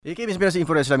IKIM Inspirasi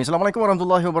Info dan Islami. Assalamualaikum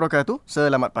warahmatullahi wabarakatuh.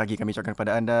 Selamat pagi kami ucapkan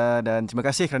kepada anda dan terima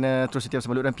kasih kerana terus setia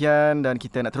bersama Lut dan Pian, dan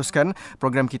kita nak teruskan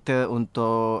program kita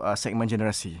untuk segmen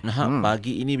generasi.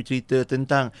 Pagi ini bercerita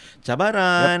tentang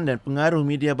cabaran dan pengaruh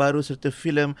media baru serta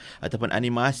filem ataupun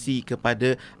animasi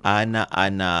kepada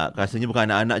anak-anak. Rasanya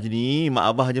bukan anak-anak je ni, mak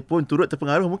abah je pun turut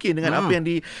terpengaruh mungkin dengan apa yang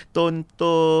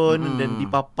ditonton dan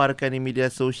dipaparkan di media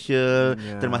sosial,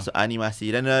 termasuk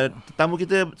animasi. Dan tetamu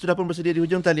kita sudah pun bersedia di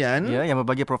hujung talian. Ya, yang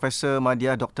berbagi Profesor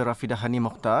Madya Dr. Rafidah Hani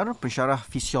Mokhtar, pensyarah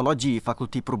Fisiologi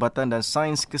Fakulti Perubatan dan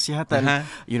Sains Kesihatan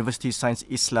Universiti Sains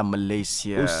Islam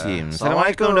Malaysia.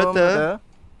 Assalamualaikum Doktor.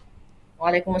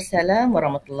 Waalaikumsalam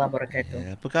warahmatullahi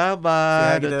wabarakatuh. Apa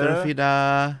khabar Dr.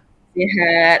 Rafidah?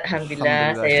 Sihat, Alhamdulillah.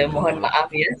 Saya mohon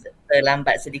maaf ya,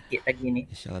 terlambat sedikit pagi ni.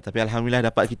 InsyaAllah. Tapi Alhamdulillah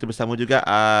dapat kita bersama juga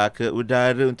ke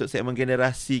udara untuk segmen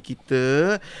generasi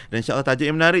kita. Dan insyaAllah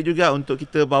tajuk yang menarik juga untuk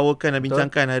kita bawakan dan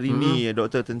bincangkan hari ini,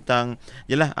 Doktor, tentang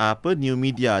new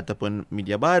media ataupun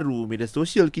media baru, media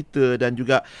sosial kita dan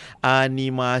juga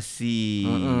animasi.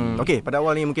 Okey, pada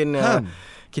awal ni mungkin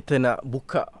kita nak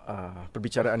buka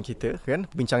perbicaraan kita, kan,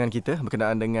 perbincangan kita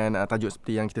berkenaan dengan tajuk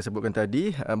seperti yang kita sebutkan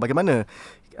tadi. Bagaimana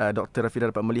Dr.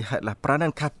 Rafidah dapat melihatlah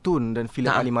peranan kartun dan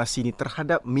filem animasi ni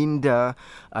terhadap minda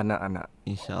anak-anak.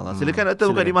 InsyaAllah. Silakan Doktor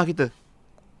buka dimah kita.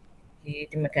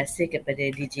 Terima kasih kepada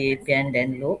DJ Pian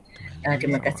dan Luke.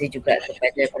 Terima kasih juga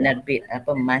kepada penerbit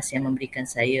MAS yang memberikan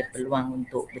saya peluang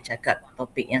untuk bercakap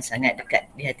topik yang sangat dekat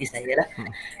di hati saya lah.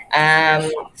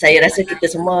 Saya rasa kita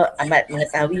semua amat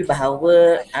mengetahui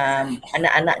bahawa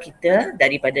anak-anak kita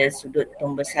daripada sudut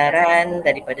pembesaran,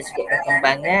 daripada sudut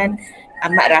perkembangan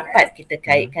amat rapat kita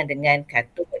kaitkan dengan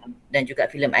kartun dan juga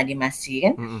filem animasi,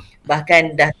 kan.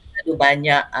 Bahkan dah terlalu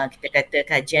banyak kita kata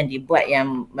kajian dibuat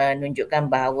yang menunjukkan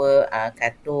bahawa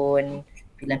kartun,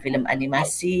 filem-filem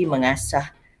animasi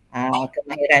mengasah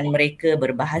kemahiran mereka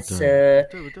berbahasa,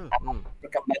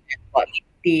 perkembangan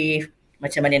kognitif,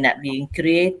 macam mana nak being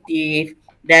kreatif,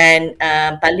 dan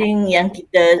paling yang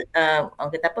kita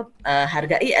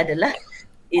hargai adalah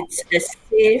it's a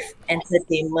safe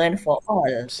entertainment for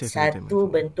all. Satu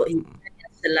bentuk hiburan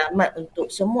yang selamat untuk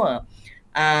semua.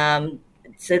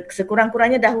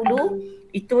 Sekurang-kurangnya dahulu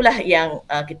itulah yang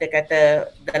kita kata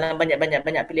dalam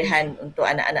banyak pilihan untuk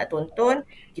anak-anak tonton,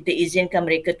 kita izinkan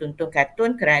mereka tonton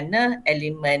kartun kerana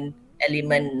elemen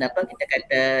kita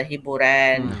kata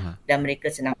hiburan dan mereka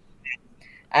senang.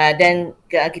 Dan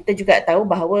kita juga tahu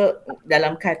bahawa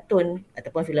dalam kartun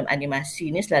ataupun filem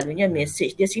animasi ni selalunya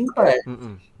mesej dia simple.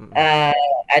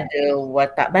 Ada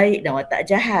watak baik dan watak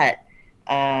jahat.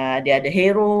 Dia ada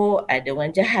hero, ada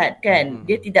orang jahat, kan.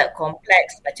 Dia tidak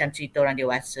kompleks macam cerita orang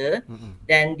dewasa,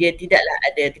 dan dia tidaklah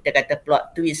ada kita kata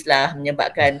plot twist lah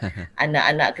menyebabkan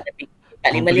anak-anak kena fikir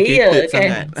 5 layer,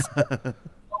 kan.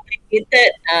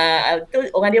 Complicated, itu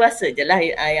orang dewasa je lah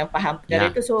yang faham perkara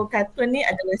itu. So kartun ni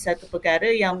adalah satu perkara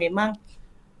yang memang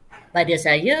pada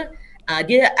saya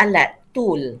dia alat,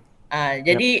 tool.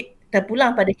 Jadi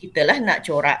terpulang pada kita lah nak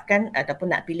corakkan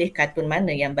ataupun nak pilih kartun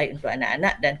mana yang baik untuk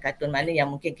anak-anak dan kartun mana yang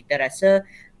mungkin kita rasa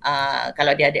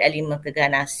kalau dia ada elemen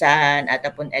keganasan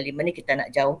ataupun elemen ni kita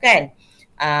nak jauhkan.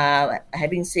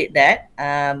 Having said that,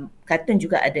 kartun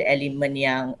juga ada elemen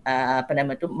yang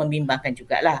membimbangkan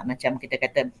jugalah, macam kita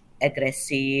kata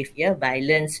agresif,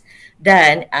 violence,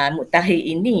 dan mutakhir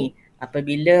ini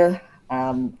apabila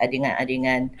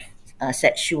adegan-adegan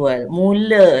seksual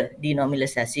mula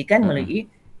dinormalisasikan melalui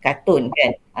kartun,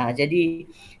 kan. Jadi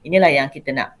inilah yang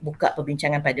kita nak buka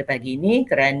perbincangan pada pagi ini,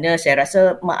 kerana saya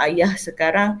rasa mak ayah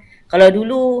sekarang, kalau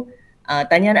dulu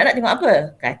tanya anak-anak tengok apa?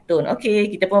 Kartun.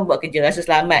 Okey, kita pun buat kerja rasa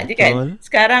selamat je, kan.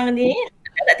 Sekarang ni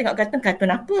anak tengok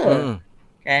kartun apa?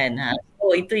 Kan.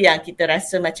 So itu yang kita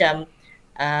rasa macam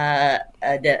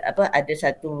ada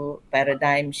satu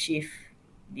paradigm shift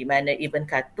di mana even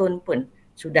kartun pun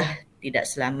sudah tidak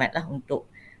selamat lah untuk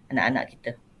anak-anak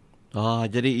kita.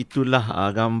 Jadi itulah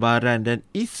gambaran dan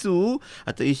isu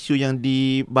atau isu yang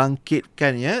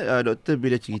dibangkitkan, ya, Doktor,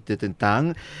 bila cerita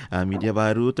tentang media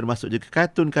baru, termasuk juga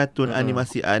kartun-kartun,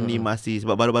 animasi.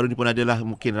 Sebab baru-baru ni pun adalah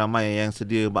mungkin ramai yang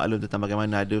sedia maklum tentang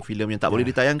bagaimana ada filem yang tak boleh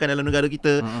ditayangkan dalam negara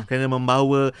kita kerana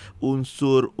membawa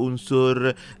unsur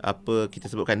apa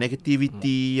kita sebutkan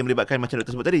negativity yang melibatkan, macam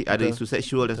Doktor sebut tadi, ada isu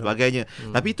seksual dan sebagainya.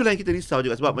 Tapi itulah yang kita risau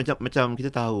juga, sebab macam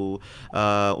kita tahu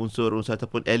unsur-unsur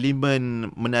ataupun elemen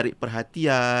menarik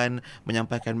perhatian,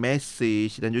 menyampaikan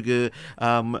mesej dan juga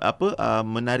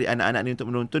menarik anak-anak ni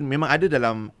untuk menonton, memang ada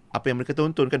dalam apa yang mereka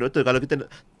tonton kan doktor. Kalau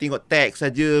kita tengok teks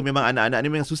saja, memang anak-anak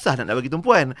ni memang susah nak bagi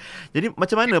tumpuan. Jadi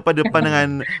macam mana pada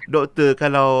pandangan doktor,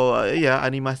 kalau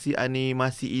animasi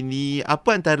ini,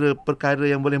 apa antara perkara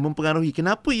yang boleh mempengaruhi,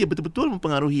 kenapa ia betul-betul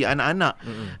mempengaruhi anak-anak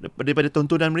daripada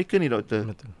tontonan mereka ni doktor?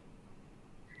 Betul.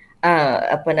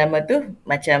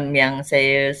 Macam yang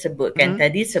saya sebutkan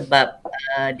tadi, sebab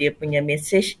dia punya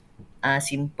message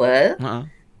simple,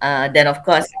 dan of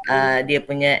course dia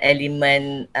punya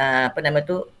elemen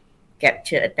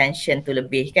capture attention tu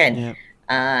lebih kan,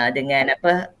 dengan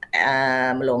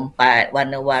melompat,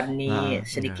 warna-warni,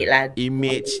 sedikit lagu,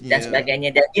 image dan sebagainya.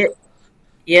 Dan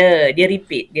dia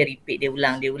repeat, dia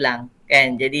ulang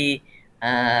kan. Jadi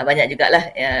banyak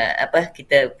jugalah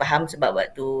kita faham, sebab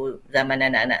waktu zaman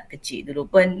anak-anak kecil dulu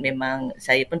pun memang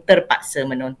saya pun terpaksa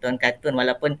menonton kartun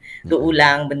walaupun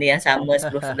ulang benda yang sama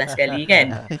 10-11 kali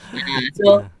kan.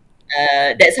 So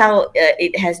that's how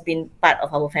it has been part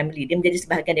of our family. Dia menjadi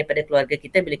sebahagian daripada keluarga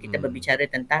kita bila kita berbicara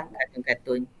tentang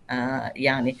kartun-kartun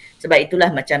yang ni. Sebab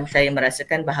itulah macam saya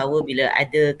merasakan bahawa bila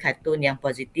ada kartun yang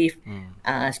positif,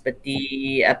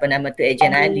 seperti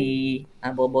Ejen Ali,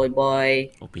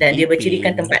 Boy, dan dia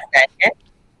bercirikan tempatan kan,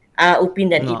 Upin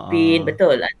dan Ipin,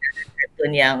 betul.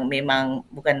 Kartun yang memang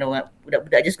bukan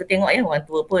budak-budak je suka tengok ya, orang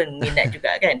tua pun minat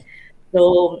juga kan.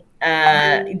 So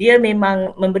dia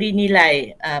memang memberi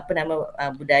nilai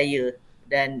budaya,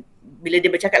 dan bila dia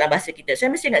bercakap dalam bahasa kita,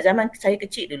 saya mesti ingat zaman saya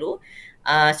kecil dulu,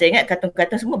 saya ingat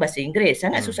kartun-kartun semua bahasa Inggeris,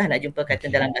 sangat susah nak jumpa kartun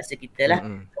dalam bahasa kita lah.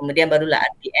 Kemudian barulah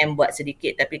IKIM buat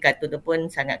sedikit, tapi kartun tu pun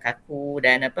sangat kaku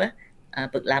dan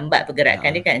lambat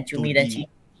pergerakan dia kan, Cumi dan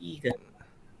Ciki ke.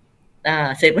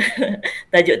 Saya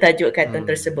tajuk-tajuk kartun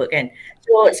tersebut kan.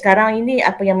 So sekarang ini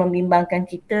apa yang membimbangkan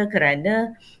kita,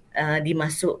 kerana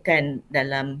dimasukkan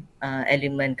dalam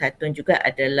elemen kartun juga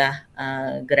adalah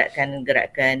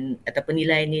gerakan-gerakan ataupun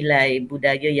nilai-nilai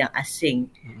budaya yang asing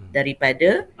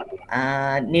daripada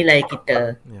nilai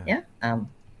kita.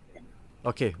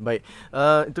 Okey, baik.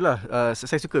 Itulah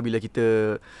saya suka bila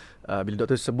kita bila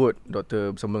doktor sebut,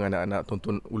 doktor bersama dengan anak-anak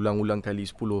tonton ulang-ulang kali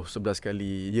 10, 11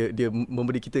 kali. Dia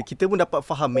memberi kita pun dapat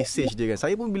faham mesej dia kan.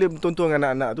 Saya pun bila tonton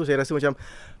dengan anak-anak tu, saya rasa macam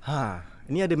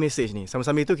ini ada mesej ni.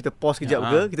 Sama-sama itu kita pause kejap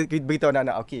ke, kita beritahu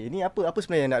anak-anak, okey, ini apa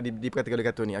sebenarnya yang nak diperkatakan oleh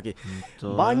kartun ni. Okey.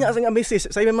 Banyak sangat mesej.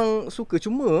 Saya memang suka,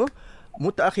 cuma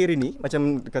mutakhir ini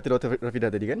macam kata Dr. Rafidah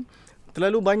tadi kan,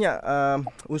 terlalu banyak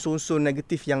unsur-unsur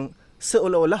negatif yang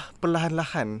seolah-olah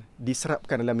perlahan-lahan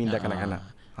diserapkan dalam minda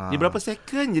kanak-kanak. Dia berapa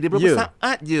second je, dia berapa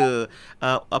saat je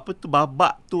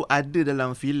babak tu ada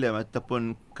dalam filem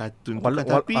ataupun kartun,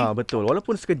 tapi betul,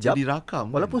 walaupun sekejap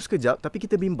dirakam, walaupun sekejap, tapi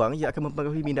kita bimbang ia akan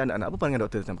mempengaruhi minda anak-anak. Apa pandangan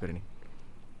doktor tentang perkara ini?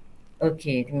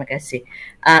 Okey, terima kasih.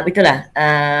 Itulah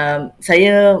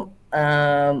saya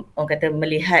orang kata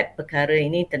melihat perkara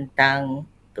ini tentang,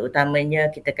 terutamanya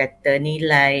kita kata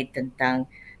nilai tentang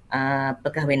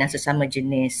perkahwinan sesama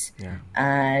jenis,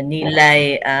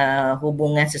 nilai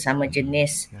hubungan sesama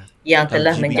jenis yang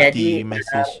telah menjadi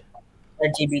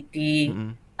LGBT,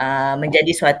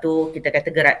 menjadi suatu kita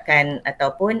kata gerakan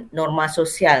ataupun norma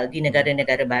sosial di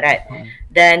negara-negara barat.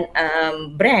 Dan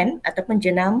brand ataupun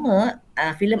jenama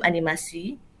filem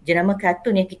animasi, jenama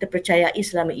kartun yang kita percayai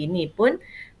selama ini pun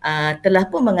telah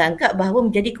pun menganggap bahawa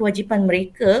menjadi kewajipan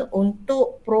mereka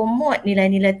untuk promote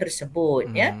nilai-nilai tersebut.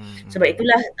 Sebab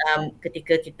itulah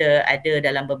ketika kita ada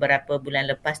dalam beberapa bulan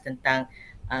lepas tentang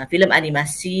filem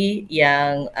animasi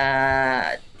yang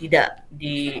tidak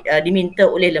diminta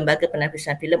oleh lembaga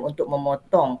penapisan filem untuk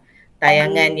memotong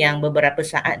tayangan yang beberapa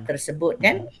saat tersebut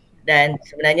kan, dan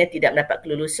sebenarnya tidak mendapat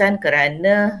kelulusan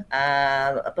kerana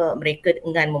mereka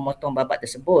enggan memotong babak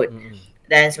tersebut.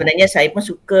 Dan sebenarnya saya pun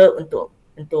suka untuk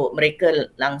mereka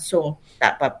langsung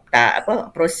tak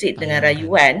proceed dengan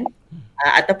rayuan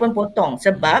ataupun potong,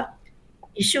 sebab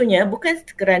isunya bukan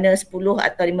kerana 10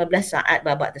 atau 15 saat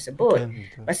babak tersebut.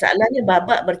 Masalahnya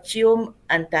babak bercium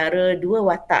antara dua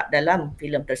watak dalam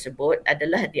filem tersebut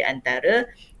adalah di antara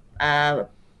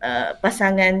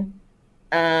pasangan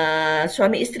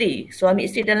suami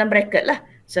isteri dalam bracket lah,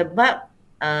 sebab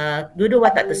dua-dua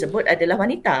watak tersebut adalah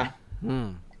wanita.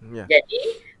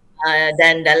 Jadi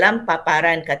dan dalam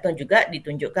paparan kartun juga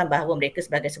ditunjukkan bahawa mereka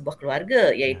sebagai sebuah keluarga,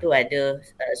 iaitu ada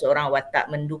seorang watak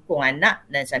mendukung anak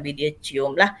dan sambil dia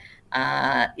ciumlah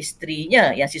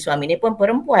isterinya, yang si suami ni pun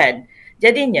perempuan.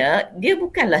 Jadinya dia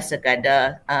bukanlah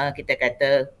sekadar kita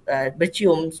kata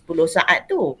bercium 10 saat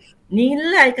tu.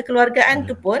 Nilai kekeluargaan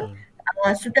tu pun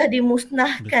sudah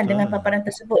dimusnahkan dengan paparan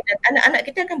tersebut. Dan anak-anak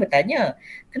kita akan bertanya,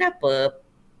 kenapa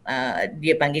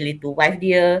dia panggil itu wife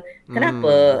dia,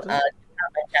 kenapa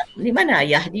macam ni mana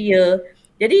ayah dia.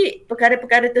 Jadi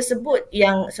perkara-perkara tersebut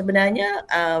yang sebenarnya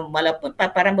walaupun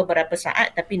paparan beberapa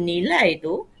saat tapi nilai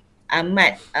tu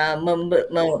amat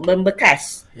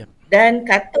membekas. Dan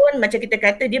kartun macam kita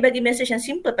kata dia bagi mesej yang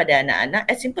simple pada anak-anak,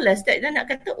 as simple as that. Dan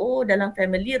nak kata dalam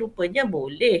family rupanya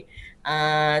boleh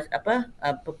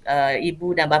ibu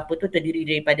dan bapa tu terdiri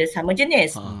daripada sama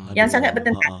jenis yang sangat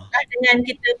bertentangan dengan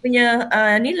kita punya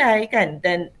nilai kan,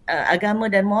 dan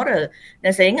agama dan moral.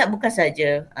 Dan saya ingat bukan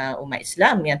saja umat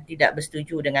Islam yang tidak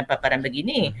bersetuju dengan paparan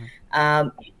begini.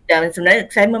 Dan sebenarnya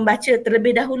saya membaca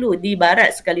terlebih dahulu di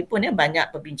barat sekalipun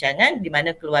banyak perbincangan di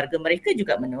mana keluarga mereka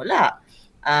juga menolak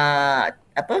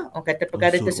orang kata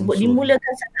perkara tersebut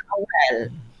dimulakan sangat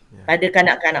awal pada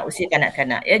kanak-kanak, usia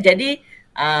kanak-kanak ya. Jadi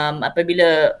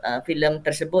apabila filem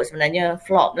tersebut sebenarnya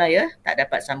flop lah ya, tak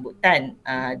dapat sambutan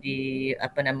di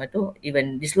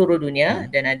even di seluruh dunia,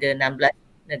 dan ada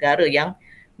 16 negara yang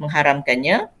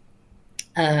mengharamkannya.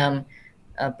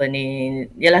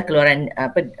 Ialah keluaran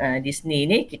Disney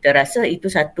ni, kita rasa itu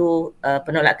satu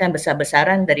penolakan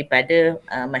besar-besaran daripada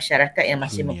masyarakat yang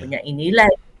masih mempunyai nilai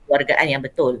kewargaan yang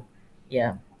betul.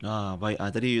 Ya. Baik.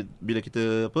 Tadi bila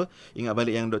kita ingat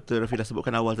balik yang Dr. Rafidah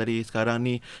sebutkan awal tadi, sekarang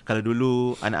ni kalau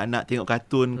dulu anak-anak tengok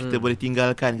kartun, kita boleh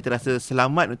tinggalkan, kita rasa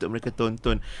selamat untuk mereka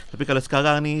tonton. Tapi kalau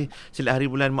sekarang ni silap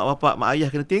hari bulan, mak bapak, mak ayah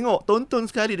kena tengok, tonton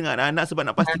sekali dengan anak-anak sebab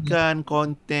nak pastikan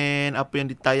konten apa yang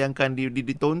ditayangkan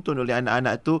ditonton oleh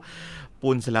anak-anak tu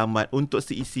pun selamat untuk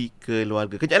seisi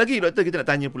keluarga. Kejap lagi doktor kita nak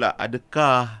tanya pula,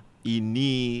 adakah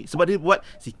ini sebab dia buat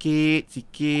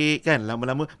sikit-sikit kan,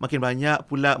 lama-lama makin banyak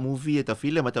pula movie atau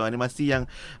filem atau animasi yang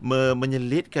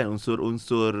menyelitkan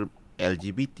unsur-unsur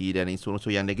LGBT dan unsur-unsur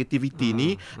yang negativiti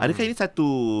ni. Adakah ini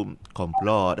satu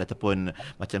komplot ataupun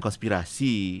macam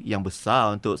konspirasi yang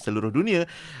besar untuk seluruh dunia?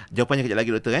 Jawapannya kejap lagi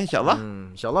doktor insya-Allah.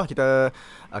 InsyaAllah kita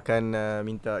akan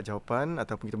minta jawapan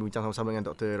ataupun kita berbincang sama-sama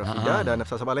dengan Dr. Rafidah dan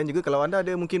sahabat lain juga. Kalau anda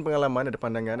ada mungkin pengalaman, ada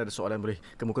pandangan, ada soalan, boleh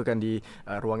kemukakan di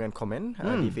ruangan komen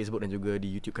di Facebook dan juga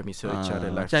di YouTube kami secara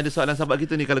live. Macam ada soalan sahabat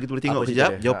kita ni, kalau kita boleh tengok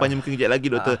kejap. Jawapannya mungkin kejap lagi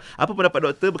doktor. Apa pendapat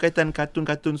doktor berkaitan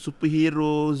kartun-kartun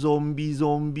superhero, zombie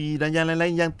dan yang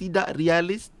lain-lain yang tidak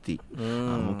realistik?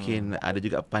 Mungkin ada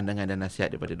juga pandangan dan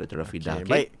nasihat daripada Dr. Rafidah.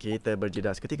 Baik, kita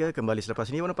berjeda seketika, kembali selepas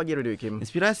ini. Warna Pagi Radio IKIM.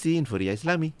 Inspirasi Inforia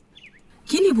Islami.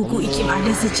 Kini buku IKIM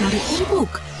ada secara e-book.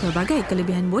 Pelbagai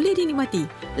kelebihan boleh dinikmati.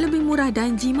 Lebih murah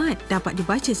dan jimat, dapat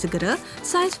dibaca segera,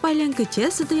 saiz fail yang kecil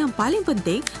serta yang paling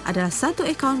penting adalah satu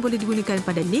akaun boleh digunakan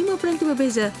pada 5 peranti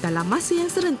berbeza dalam masa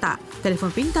yang serentak. Telefon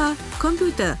pintar,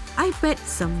 komputer, iPad,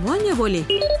 semuanya boleh.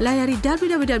 Layari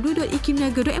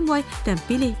www.ikimniaga.my dan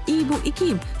pilih e-book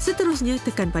IKIM. Seterusnya,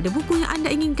 tekan pada buku yang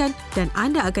anda inginkan dan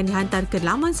anda akan dihantar ke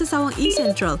laman sesawang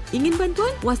eCentral. Ingin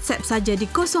bantuan? WhatsApp saja di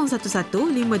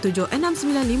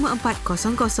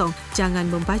 011-576-9540. Jangan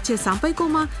membaca sampai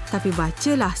koma, tapi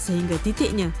bacalah sehingga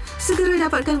titiknya. Segera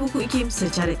dapatkan buku IKIM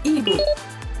secara e-book.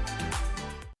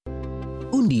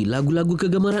 Undi lagu-lagu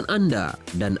kegemaran anda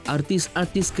dan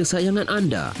artis-artis kesayangan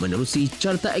anda menerusi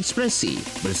Carta Ekspresi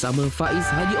bersama Faiz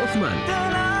Haji Osman.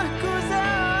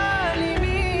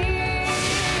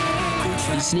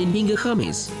 Isnin hingga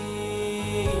Khamis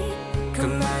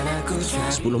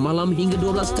 10 malam hingga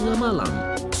 12.30 malam.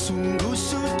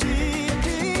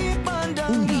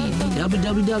 Undi di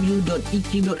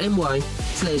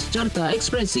www.ikim.my/Carta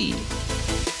Ekspresi.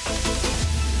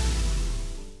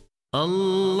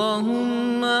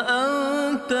 Allahumma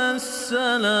antas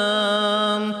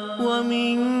salam wa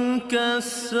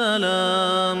minkas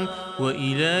salam wa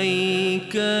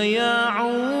ilayka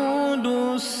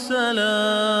ya'udus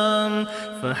salam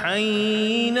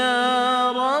fahayyina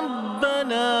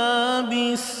rabbana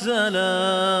bis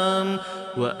salam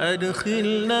wa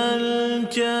adkhilna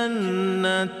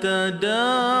al-jannata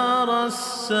daras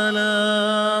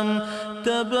salam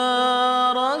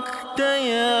tabarakta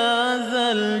ya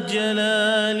zal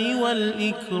jalali wal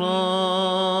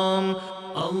ikram.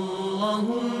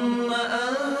 Allahumma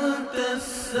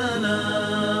antas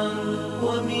salam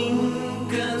wa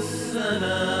minkas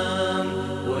salam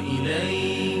wa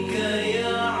ilayka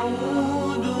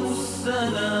ya'udus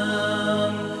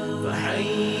salam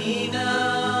fahayyina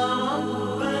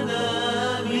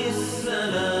rabbana bis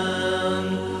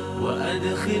salam wa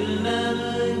adkhilna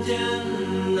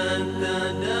al-jannata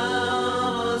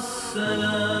daras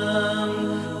salam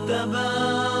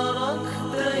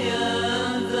tabarakta ya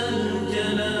dzal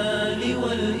jalali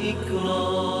wal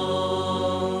ikram.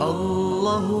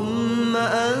 Allahumma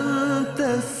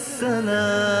antas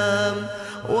salam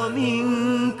wa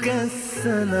minkas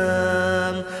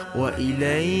salam wa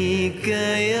ilayka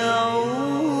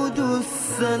ya'udus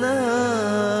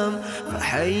salam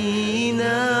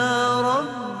fahayyina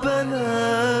rabbana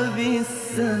bis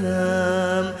salam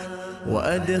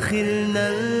وأدخلنا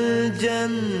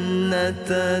الجنة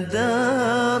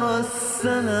دار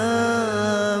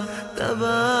السلام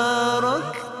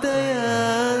تباركت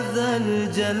يا ذا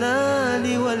الجلال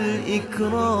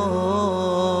والإكرام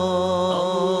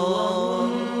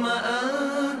اللهم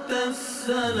أنت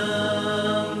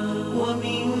السلام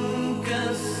ومنك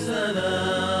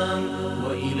السلام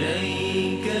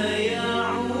وإليك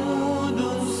يعود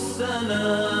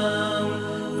السلام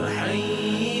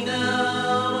فحينا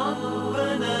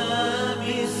ربنا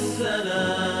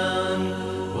بالسلام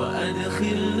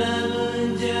وأدخلنا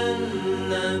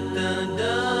الجنة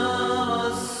دار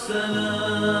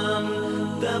السلام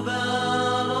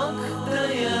تباركت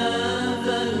يا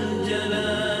ذا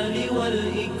الجلال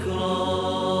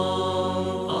والإكرام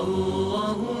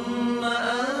اللهم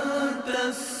أنت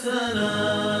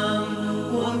السلام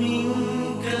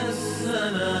ومنك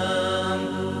السلام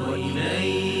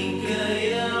وإليك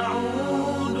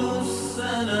يعود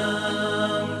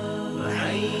السلام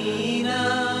فحينا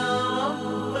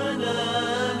ربنا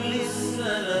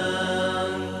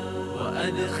بالسلام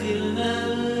وأدخلنا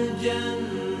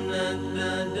الجنة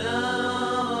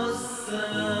دار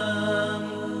السلام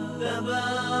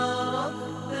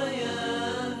تباركت يا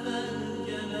ذا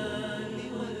الجلال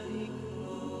والإكرام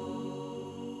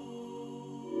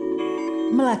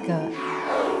Melaka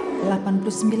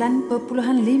 89.5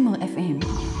 FM.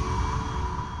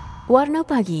 Warna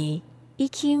Pagi,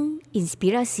 IKIM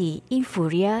Inspirasi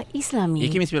Inforia Islami.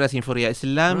 IKIM Inspirasi Inforia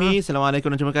Islami.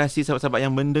 Assalamualaikum dan terima kasih sahabat-sahabat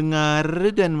yang mendengar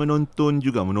dan menonton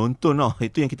juga.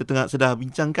 Itu yang kita tengah sedang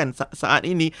bincangkan saat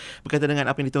ini berkaitan dengan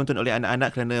apa yang ditonton oleh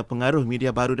anak-anak kerana pengaruh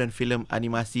media baru dan filem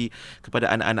animasi kepada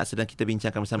anak-anak sedang kita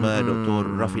bincangkan bersama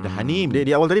Dr. Rafidah Hanim.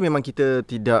 Di awal tadi memang kita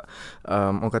tidak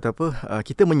orang kata apa,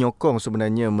 kita menyokong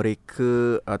sebenarnya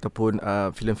mereka ataupun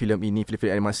filem-filem ini,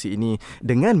 filem-filem animasi ini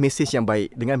dengan mesej yang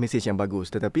baik, dengan mesej yang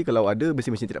bagus. Tetapi kalau ada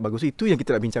mesej-mesej tidak bagus, itu yang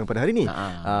kita nak bincang pada hari ini.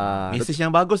 Mesej yang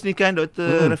bagus ni kan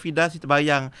Dr. Rafidah, kita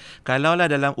bayang kalaulah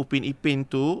dalam Upin Ipin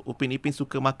tu, Upin Ipin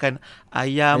suka makan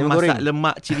ayam masak goreng,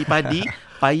 lemak cili padi,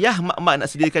 payah mak-mak nak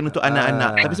sediakan untuk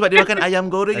anak-anak. Tapi sebab dia makan ayam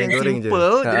goreng yang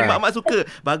simple, jadi mak-mak suka.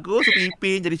 Bagus Upin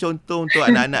Ipin jadi contoh untuk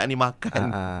anak-anak ni makan.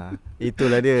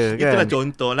 Itulah dia kan. Itulah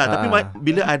contoh lah. Tapi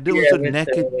bila ada unsur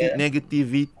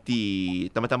negativity,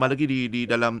 tambah-tambah lagi di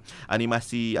dalam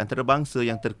animasi antarabangsa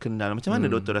yang terkenal, macam mana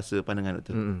doktor rasa pandangan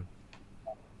doktor?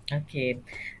 Okey.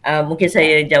 Mungkin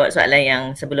saya jawab soalan yang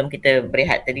sebelum kita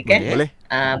berehat tadi kan. Boleh.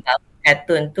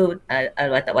 Kartun tu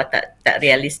watak-watak tak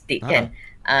realistik kan.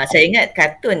 Saya ingat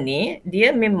kartun ni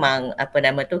dia memang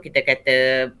kita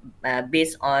kata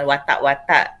based on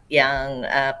watak-watak yang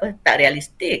tak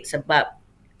realistik, sebab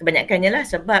kebanyakannya lah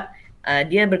sebab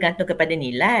dia bergantung kepada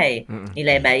nilai.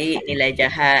 Nilai baik, nilai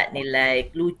jahat,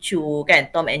 nilai lucu kan.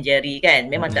 Tom and Jerry kan.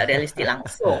 Memang tak realistik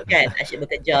langsung kan. Asyik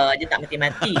bekerja je, tak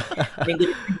mati-mati.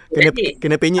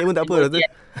 Kena penyek pun tak apa Doktor.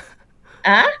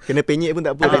 Kena penyek pun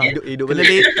tak apa, hidup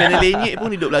kena lenyek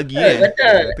pun hidup lagi kan.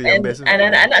 Betul. Itu yang best.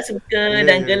 Anak-anak suka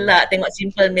dan gelak tengok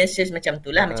simple message macam tu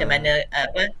lah. Macam mana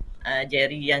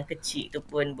Jerry yang kecil tu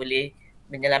pun boleh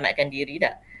menyelamatkan diri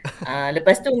tak.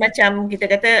 Lepas tu macam kita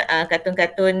kata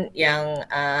kartun-kartun yang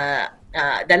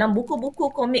dalam buku-buku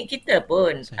komik kita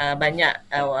pun banyak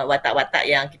watak-watak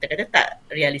yang kita kata tak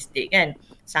realistik kan.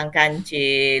 Sang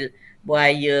kancil,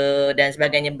 buaya dan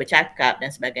sebagainya, bercakap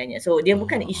dan sebagainya. So dia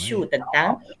bukan isu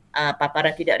tentang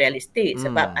paparan tidak realistik,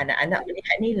 sebab anak-anak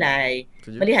melihat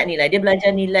nilai, dia belajar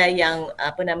nilai yang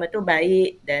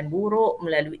baik dan buruk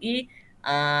melalui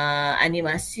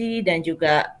animasi dan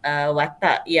juga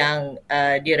watak yang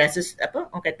dia rasa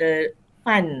orang kata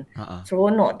fun,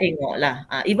 seronok tengok lah.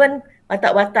 Even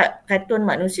watak-watak kartun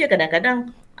manusia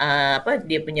kadang-kadang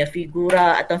dia punya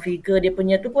figura atau figure dia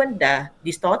punya tu pun dah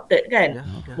distorted kan.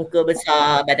 Muka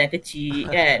besar, badan kecil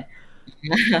kan.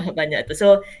 Banyak tu.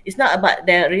 So it's not about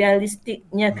the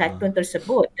realistiknya kartun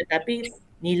tersebut, tetapi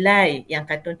nilai yang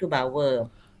kartun tu bawa.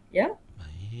 Ya.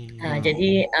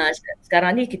 Jadi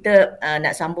sekarang ni kita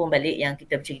nak sambung balik yang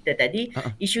kita bercerita tadi.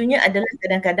 Isunya adalah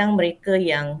kadang-kadang mereka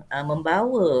yang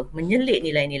menyelit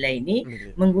nilai-nilai ini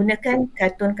menggunakan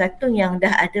kartun-kartun yang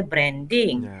dah ada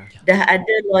branding, dah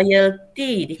ada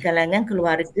loyalty di kalangan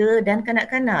keluarga dan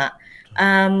kanak-kanak.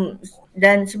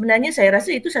 Dan sebenarnya saya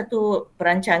rasa itu satu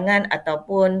perancangan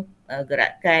ataupun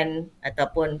gerakan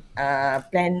ataupun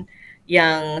plan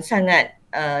yang sangat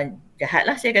jahat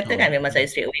lah saya katakan. Memang saya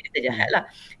straight away kata jahat lah.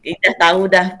 Kita tahu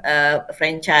dah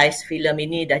franchise filem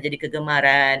ini dah jadi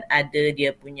kegemaran, ada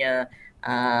dia punya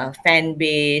fan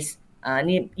base.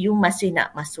 Ni you masih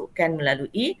nak masukkan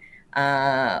melalui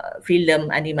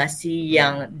filem animasi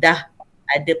yang dah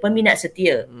ada peminat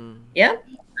setia. Ya.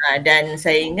 Dan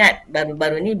saya ingat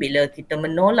baru-baru ni bila kita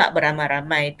menolak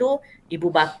beramai-ramai tu,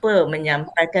 ibu bapa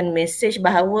menyampaikan mesej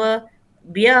bahawa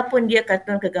biarpun dia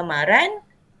kartun kegemaran,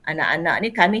 anak-anak ni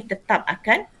kami tetap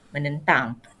akan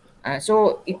menentang.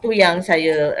 So itu yang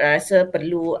saya rasa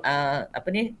perlu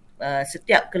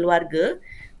setiap keluarga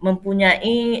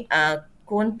mempunyai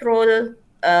kontrol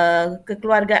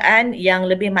kekeluargaan yang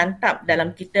lebih mantap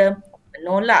dalam kita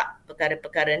menolak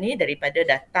perkara-perkara ni daripada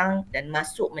datang dan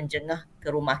masuk menjengah ke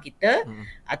rumah kita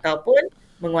ataupun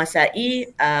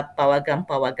menguasai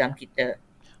pawagam-pawagam kita.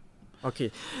 Okey.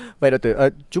 Baik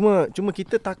doktor. Cuma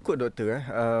kita takut doktor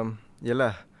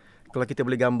yalah kalau kita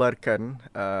boleh gambarkan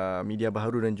media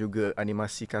baharu dan juga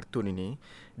animasi kartun ini,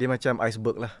 dia macam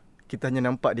iceberg lah. Kita hanya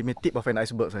nampak dia tip of an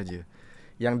iceberg saja.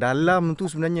 Yang dalam tu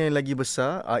sebenarnya yang lagi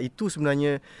besar, itu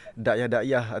sebenarnya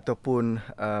dakyah-dakyah ataupun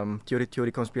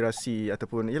teori-teori konspirasi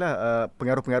ataupun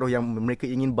pengaruh-pengaruh yang mereka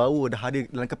ingin bawa dah ada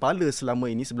dalam kepala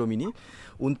sebelum ini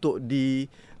untuk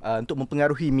untuk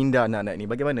mempengaruhi minda anak-anak ini.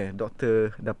 Bagaimana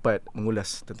doktor dapat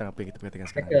mengulas tentang apa yang kita perhatikan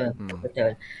sekarang?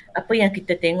 Betul. Apa yang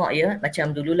kita tengok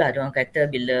macam dululah diorang kata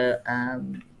bila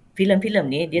filem-filem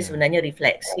ni dia sebenarnya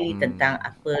refleksi tentang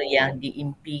apa yang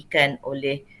diimpikan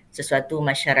oleh sesuatu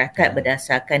masyarakat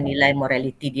berdasarkan nilai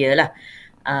moraliti dia lah.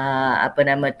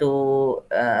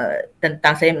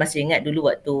 Tentang saya masih ingat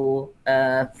dulu waktu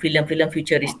filem-filem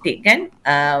futuristik kan,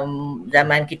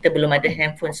 zaman kita belum ada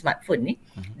handphone, smartphone ni,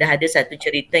 dah ada satu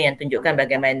cerita yang tunjukkan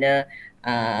bagaimana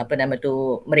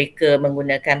mereka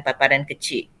menggunakan paparan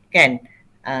kecil kan,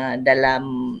 dalam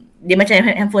dia macam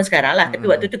handphone sekarang lah, tapi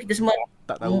waktu tu kita semua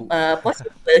tak tahu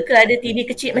possible ke ada TV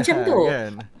kecil macam tu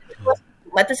kan?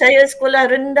 Waktu saya sekolah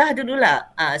rendah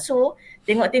dululah. So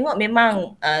tengok-tengok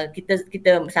memang kita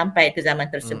sampai ke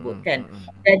zaman tersebut kan.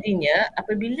 Jadinya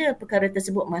apabila perkara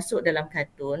tersebut masuk dalam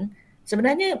kartun,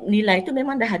 sebenarnya nilai itu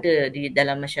memang dah ada di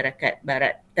dalam masyarakat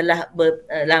barat. Telah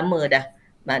lama dah.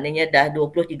 Maknanya dah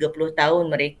 20-30 tahun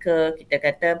mereka kita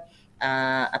kata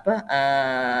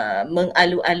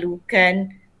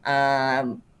mengalu-alukan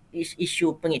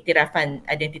isu pengiktirafan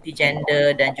identiti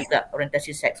gender dan juga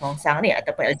orientasi seks songsang ni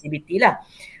ataupun LGBT lah.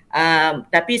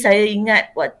 Tapi saya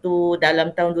ingat waktu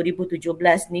dalam tahun 2017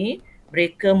 ni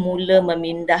mereka mula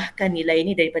memindahkan nilai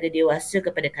ini daripada dewasa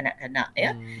kepada kanak-kanak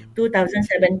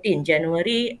 2017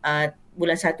 Januari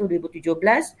bulan 1 2017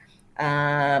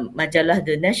 majalah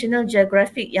The National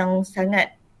Geographic yang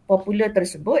sangat popular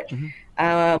tersebut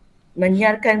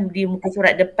menyiarkan di muka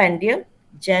surat depan dia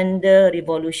Gender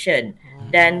Revolution,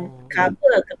 dan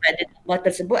cover kepada gambar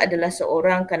tersebut adalah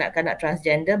seorang kanak-kanak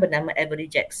transgender bernama Avery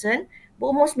Jackson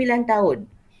berumur 9 tahun.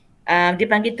 Dia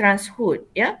panggil transhood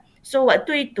ya. So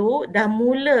waktu itu dah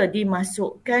mula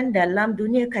dimasukkan dalam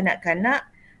dunia kanak-kanak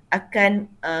akan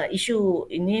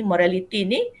isu ini, morality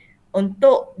ni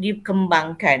untuk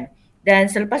dikembangkan.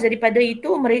 Dan selepas daripada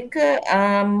itu mereka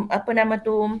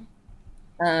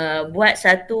buat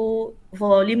satu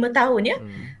for 5 tahun ya,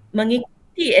 mengikuti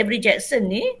Avery Jackson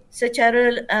ni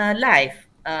secara live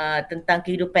tentang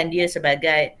kehidupan dia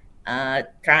sebagai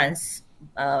trans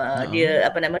dia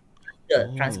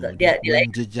trans girl. Dia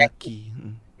menjejaki.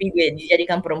 Dia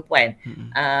dijadikan perempuan.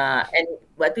 And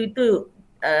waktu itu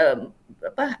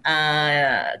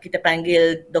kita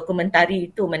panggil dokumentari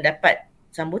itu mendapat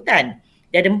sambutan.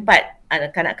 Dia ada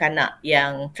 4 kanak-kanak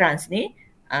yang trans ni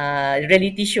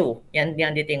reality show yang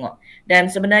dia tengok. Dan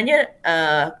sebenarnya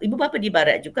ibu bapa di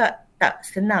barat juga tak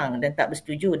senang dan tak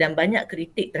bersetuju, dan banyak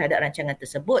kritik terhadap rancangan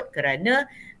tersebut kerana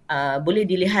boleh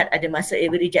dilihat ada masa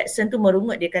Avery Jackson tu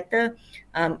merungut, dia kata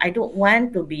I don't want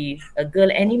to be a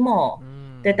girl anymore.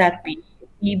 Tetapi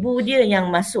ibu dia yang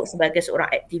masuk sebagai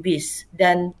seorang aktivis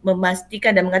dan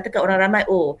memastikan dan mengatakan orang ramai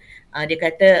dia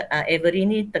kata Avery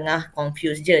ni tengah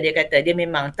confused je, dia kata dia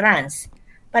memang trans.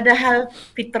 Padahal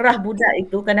fitrah budak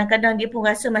itu kadang-kadang dia pun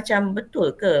rasa macam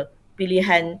betul ke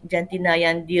pilihan jantina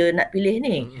yang dia nak pilih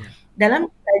ni.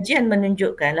 Dalam kajian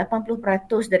menunjukkan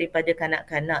 80% daripada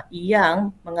kanak-kanak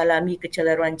yang mengalami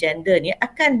kecelaruan gender ni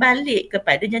akan balik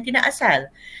kepada jantina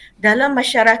asal. Dalam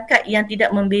masyarakat yang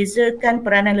tidak membezakan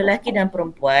peranan lelaki dan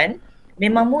perempuan,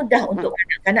 memang mudah untuk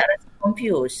kanak-kanak rasa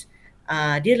confused.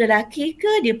 Dia lelaki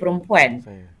ke dia perempuan?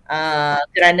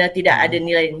 Kerana tidak ada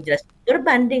nilai yang jelas.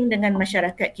 Berbanding dengan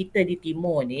masyarakat kita di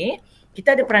timur ni,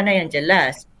 kita ada peranan yang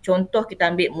jelas. Contoh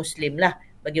kita ambil Muslim lah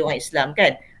bagi orang Islam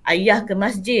kan. Ayah ke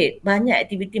masjid, banyak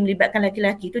aktiviti melibatkan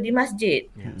lelaki-lelaki tu di masjid.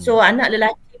 So anak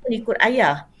lelaki pun ikut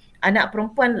ayah, anak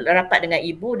perempuan rapat dengan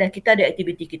ibu, dan kita ada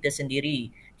aktiviti kita sendiri.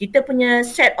 Kita punya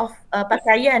set of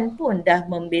pakaian pun dah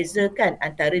membezakan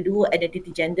antara dua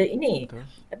identiti gender ini.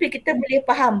 Tapi kita boleh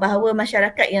faham bahawa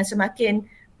masyarakat yang semakin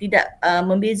tidak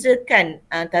membezakan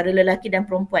antara lelaki dan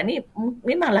perempuan ni,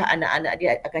 memanglah anak-anak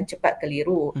dia akan cepat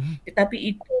keliru. Tetapi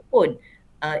itu pun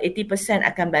 80%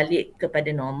 akan balik kepada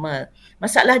normal.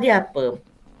 Masalah dia apa?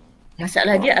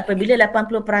 Masalah dia apabila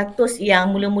 80%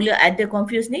 yang mula-mula ada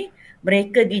confused ni,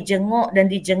 mereka dijenguk dan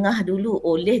dijengah dulu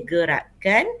oleh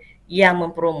gerakan yang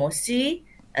mempromosi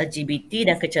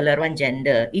LGBT dan kecelaruan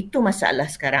gender. Itu masalah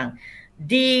sekarang.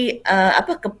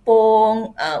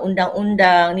 Kepung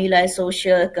undang-undang, nilai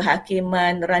sosial,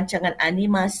 kehakiman, rancangan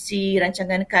animasi,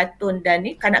 rancangan kartun dan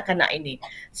ni kanak-kanak ini.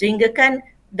 Sehingga kan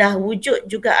dah wujud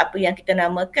juga apa yang kita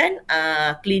namakan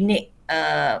klinik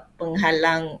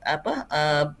penghalang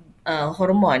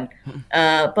hormon,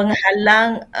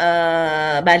 penghalang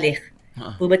balik,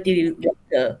 puberty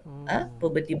blocker,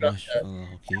 puberty blocker.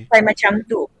 Sampai macam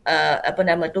tu,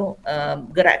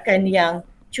 gerakan yang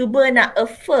cuba nak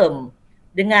affirm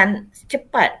dengan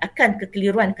cepat akan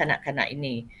kekeliruan kanak-kanak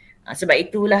ini. Sebab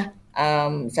itulah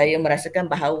saya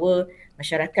merasakan bahawa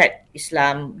masyarakat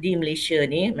Islam di Malaysia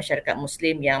ni, masyarakat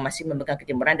Muslim yang masih memegang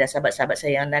ketimuran dan sahabat-sahabat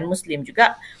saya yang non-Muslim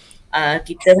juga,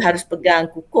 kita harus pegang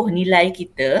kukuh nilai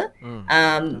kita.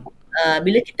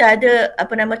 Bila kita ada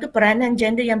peranan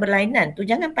gender yang berlainan tu,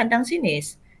 jangan pandang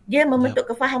sinis. Dia membentuk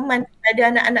kefahaman pada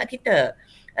anak-anak kita.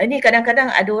 Ini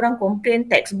kadang-kadang ada orang komplain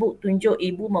textbook tunjuk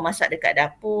ibu memasak dekat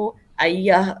dapur,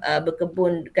 ayah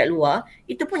berkebun dekat luar.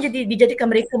 Itu pun dijadikan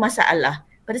mereka masalah.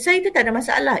 Pada saya itu tak ada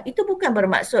masalah. Itu bukan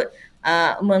bermaksud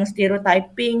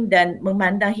mengstereotyping dan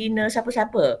memandang hina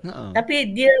siapa-siapa.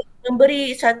 Tapi dia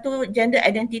memberi satu gender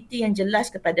identity yang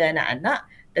jelas kepada anak-anak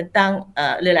tentang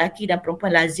lelaki dan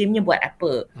perempuan lazimnya buat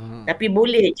apa. Tapi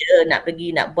boleh je nak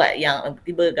pergi nak buat yang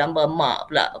tiba gambar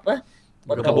mak pula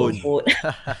berkebun.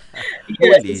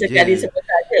 Ya, sekali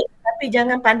saja. Tapi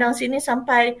jangan pandang sini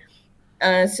sampai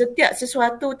setiap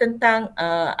sesuatu tentang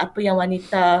apa yang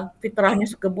wanita fitrahnya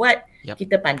suka buat,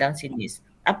 kita pandang sinis.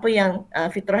 Apa yang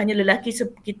fitrahnya lelaki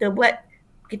kita buat,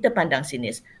 kita pandang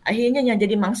sinis. Akhirnya yang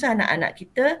jadi mangsa anak-anak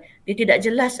kita, dia tidak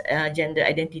jelas gender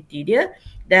identity dia,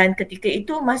 dan ketika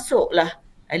itu masuklah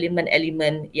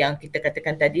elemen-elemen yang kita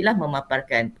katakan tadilah,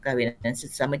 memaparkan perkahwinan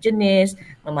sesama jenis,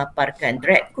 memaparkan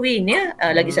drag queen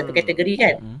lagi satu kategori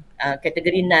kan.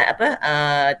 Kategori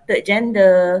third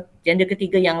gender, gender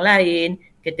ketiga yang lain,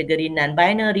 kategori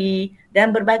non-binary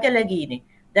dan berbagai lagi ni.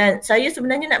 Dan saya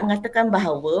sebenarnya nak mengatakan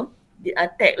bahawa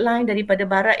tagline daripada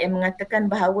barat yang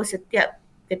mengatakan bahawa setiap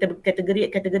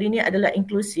kategori ni adalah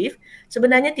inklusif,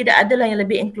 sebenarnya tidak adalah yang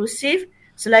lebih inklusif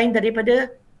selain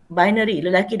daripada binary,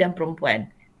 lelaki dan perempuan.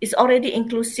 It's already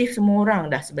inklusif semua orang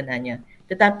dah sebenarnya.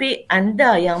 Tetapi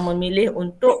anda yang memilih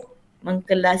untuk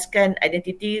mengkelaskan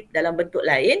identiti dalam bentuk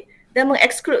lain dan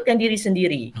mengekskludekan diri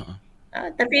sendiri.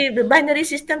 Tapi binary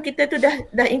system kita tu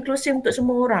dah inklusif untuk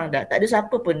semua orang dah. Tak ada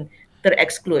siapa pun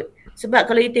terexclude. Sebab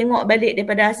kalau you tengok balik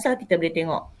daripada asal, kita boleh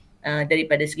tengok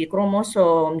daripada segi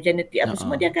kromosom, genetik apa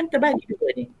semua, dia akan terbagi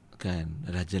juga ni. Kan,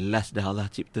 dah jelas dah Allah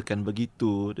ciptakan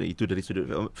begitu. Itu dari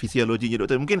sudut fisiologinya,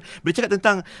 doktor. Mungkin boleh cakap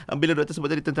tentang, bila doktor sebut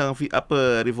tadi tentang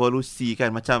revolusi kan,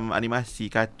 macam animasi,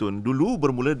 kartun. Dulu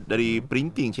bermula dari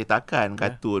printing, cetakan,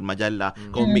 kartun, majalah,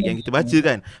 komik yang kita baca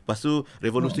kan. Lepas tu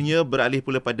revolusinya beralih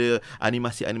pula pada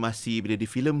animasi-animasi, bila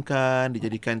difilmkan,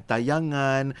 dijadikan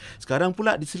tayangan. Sekarang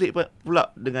pula diselit pula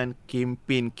dengan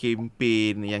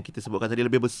kempen-kempen yang kita sebutkan tadi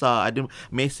lebih besar. Ada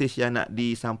mesej yang nak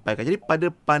disampaikan. Jadi pada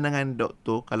pandangan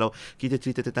doktor, kalau kita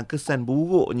cerita tentang kesan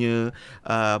buruknya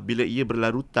bila ia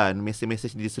berlarutan,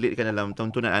 mesej-mesej diselitkan dalam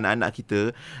tontonan anak-anak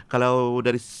kita, kalau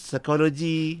dari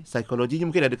psikologinya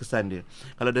mungkin ada kesan dia.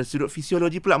 Kalau dari sudut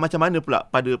fisiologi pula, macam mana pula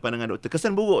pada pandangan doktor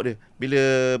kesan buruk dia bila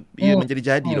ia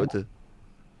menjadi-jadi, doktor?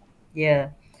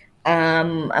 Ya.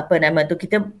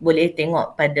 Kita boleh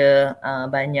tengok pada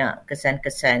banyak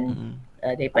kesan-kesan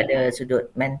daripada sudut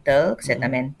mental,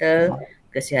 kesihatan mental,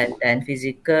 kesihatan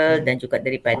fizikal dan juga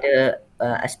daripada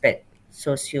aspek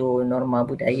sosio-norma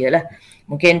budaya lah.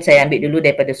 Mungkin saya ambil dulu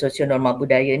daripada sosio-norma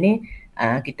budaya ni,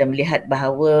 kita melihat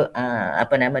bahawa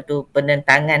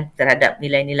penentangan terhadap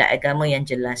nilai-nilai agama yang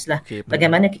jelas lah.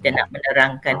 Bagaimana kita nak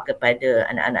menerangkan kepada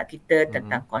anak-anak kita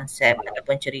tentang konsep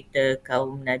ataupun cerita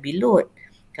kaum Nabi Lut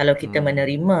kalau kita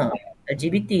menerima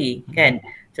LGBT kan.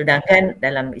 Sedangkan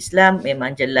dalam Islam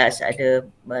memang jelas ada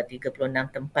 36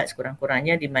 tempat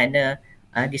sekurang-kurangnya di mana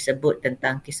disebut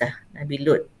tentang kisah Nabi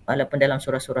Lut, walaupun dalam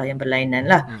surah-surah yang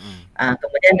berlainan lah.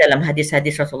 Kemudian dalam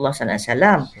hadis-hadis Rasulullah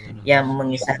SAW yang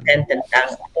mengisahkan tentang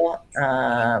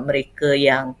mereka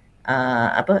yang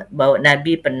bahawa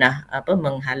Nabi pernah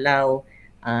menghalau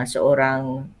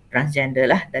seorang transgender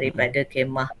lah daripada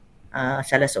kemah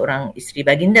salah seorang isteri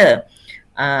baginda.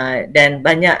 Dan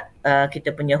banyak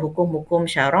kita punya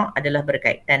hukum-hukum syarak adalah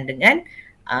berkaitan dengan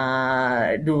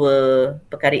dua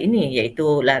perkara ini,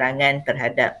 iaitu larangan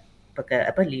terhadap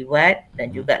liwat dan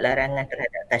juga larangan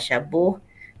terhadap tasyabuh,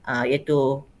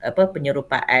 iaitu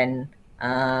penyerupaan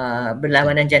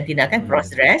berlawanan jantina kan,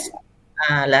 cross-dress,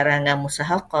 larangan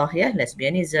musahaqah ya,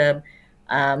 lesbianism.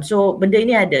 So benda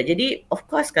ini ada. Jadi of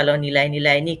course kalau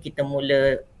nilai-nilai ni kita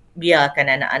mula biarkan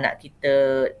anak-anak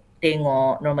kita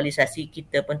tengok, normalisasi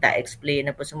kita pun tak explain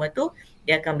apa semua tu,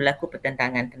 dia akan berlaku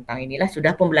pertentangan tentang inilah.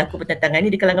 Sudah pun berlaku pertentangan ni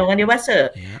di kalangan orang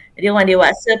dewasa. Jadi orang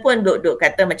dewasa pun duk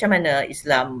kata macam mana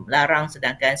Islam larang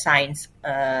sedangkan sains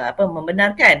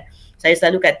membenarkan. Saya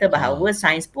selalu kata bahawa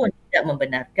sains pun tidak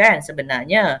membenarkan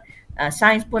sebenarnya.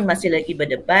 Sains pun masih lagi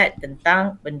berdebat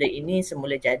tentang benda ini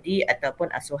semula jadi ataupun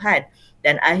asuhan.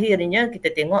 Dan akhirnya kita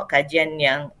tengok kajian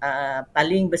yang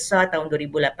paling besar tahun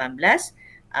 2018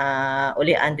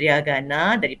 oleh Andrea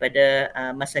Gana daripada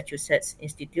Massachusetts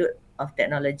Institute of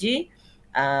Technology,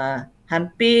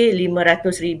 hampir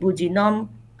 500,000 genom,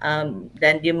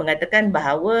 dan dia mengatakan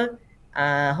bahawa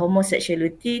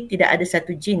homosexuality tidak ada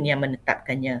satu jin yang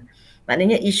menetapkannya.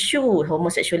 Maknanya isu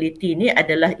homosexuality ni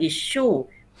adalah isu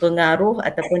pengaruh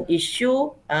ataupun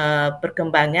isu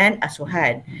perkembangan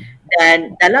asuhan.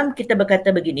 Dan dalam kita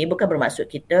berkata begini bukan bermaksud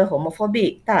kita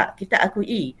homofobik, tak, kita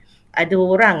akui ada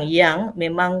orang yang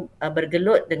memang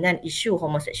bergelut dengan isu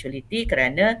homoseksualiti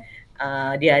kerana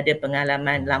dia ada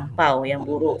pengalaman lampau yang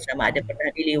buruk, sama ada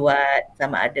pernah diliwat,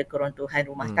 sama ada keruntuhan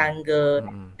rumah tangga,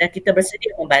 dan kita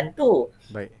bersedia membantu.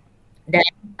 Baik. Dan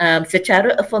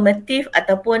secara afirmatif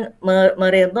ataupun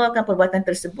meredakan perbuatan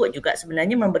tersebut juga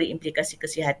sebenarnya memberi implikasi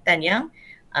kesihatan yang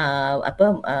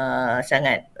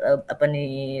sangat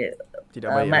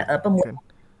tidak baik.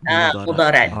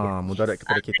 Mudarat. Mudarat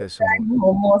kepada kita semua.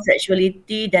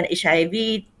 Homoseksualiti dan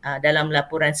HIV dalam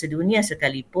laporan sedunia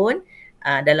sekalipun,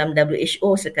 dalam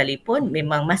WHO sekalipun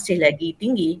memang masih lagi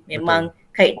tinggi. Memang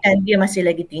kaitan dia masih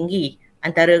lagi tinggi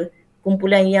antara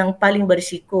kumpulan yang paling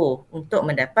berisiko untuk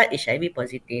mendapat HIV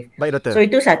positif. Baik, Doktor. So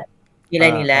itu satu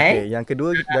nilai-nilai. Yang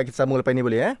kedua kita sambung lepas ni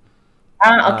boleh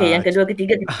yang kedua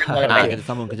ketiga kita sambung lepas ni. Kita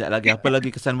sambung kejap lagi. Apa lagi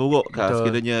kesan buruk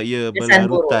sekiranya ia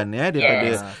berlarutan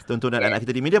daripada tontonan anak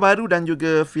kita di media baru dan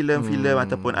juga filem-filem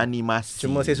ataupun animasi.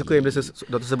 Cuma saya suka yang bila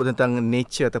Doktor sebut tentang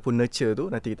nature ataupun nurture tu,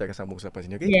 nanti kita akan sambung selepas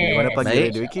ini, okey? Di mana pagi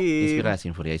Radio IKIM.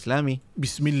 Inspirasi Inforia Islami.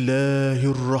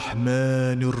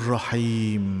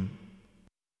 Bismillahirrahmanirrahim.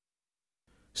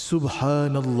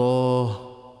 Subhanallah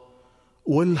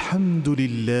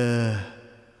walhamdulillah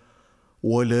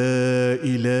wa la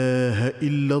ilaha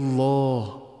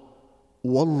illallah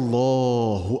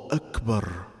wallahu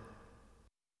akbar.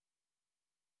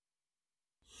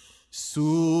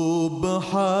 Subhanallah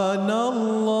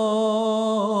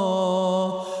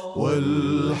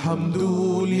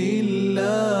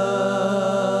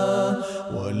walhamdulillah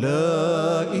wa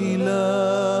la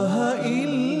ilaha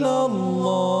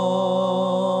illallah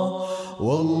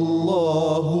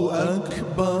wallahu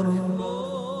akbar.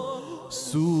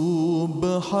 Subhanallah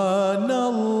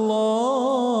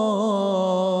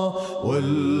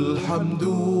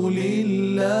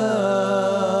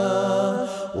walhamdulillah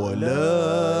wa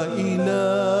la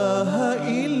ilaha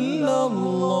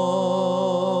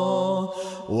illallah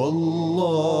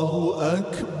wallahu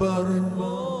akbar.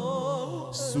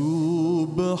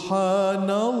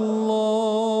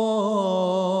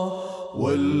 Subhanallah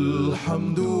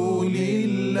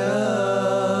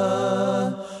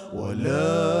walhamdulillah wa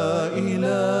la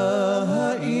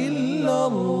ilaha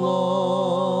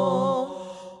illallah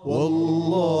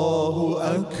wallahu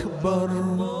akbar.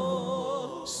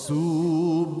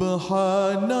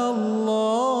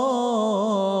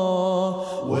 Subhanallah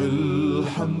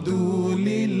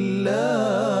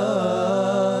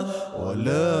walhamdulillah wa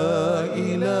la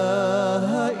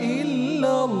ilaha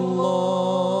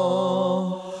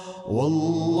illallah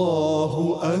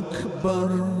wallahu akbar.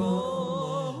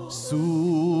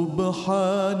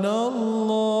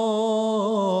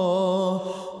 Subhanallah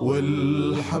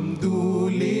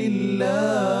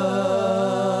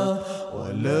walhamdulillah wa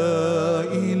la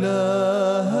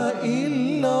ilaha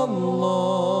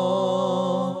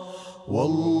illallah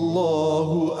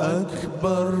wallahu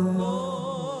akbar.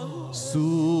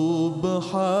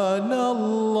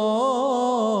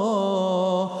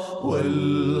 Subhanallah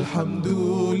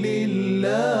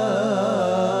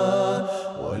walhamdulillah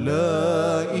wa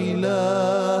la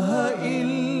ilaha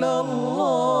illallah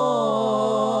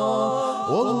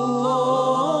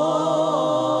wallahu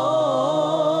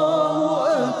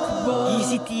akbar.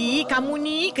 Siti, kamu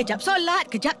ni kejap solat,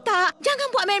 kejap tak. Jangan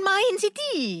buat main-main,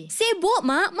 Siti. Sibuk,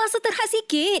 Mak. Masa terhad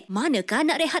sikit. Manakah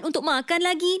nak rehat untuk makan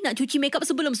lagi? Nak cuci makeup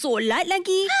sebelum solat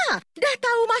lagi? Dah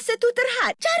tahu masa tu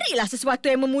terhad. Carilah sesuatu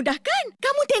yang memudahkan.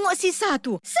 Kamu tengok Sisa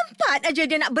tu. Sempat aja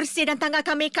dia nak bersih dan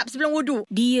tanggalkan makeup sebelum wudu.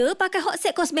 Dia pakai hot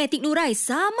set kosmetik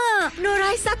Nuraisa, Mak.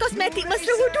 Nuraisa kosmetik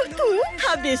mesra wudu tu?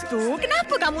 Habis tu,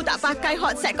 kenapa kamu tak pakai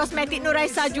hot set kosmetik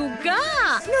Nuraisa juga?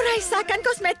 Nuraisa kan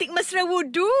kosmetik mesra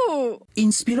wudu.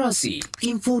 Inspirasi,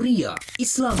 Inforia,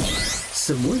 Islami.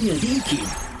 Semuanya di IKIM.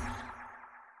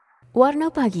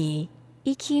 Warna Pagi,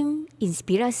 IKIM,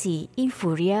 Inspirasi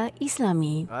Inforia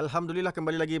Islami. Alhamdulillah,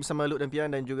 kembali lagi bersama Lut dan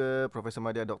Pian dan juga Profesor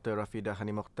Madya Dr. Rafidah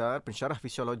Hani Mokhtar, pensyarah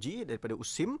fisiologi daripada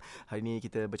USIM. Hari ini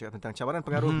kita bercakap tentang cabaran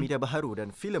pengaruh media baharu dan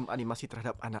filem animasi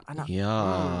terhadap anak-anak.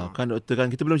 Ya, kan doktor,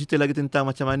 kan kita belum cerita lagi tentang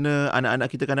macam mana anak-anak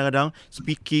kita kadang-kadang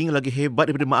speaking lagi hebat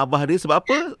daripada mak abah dia. Sebab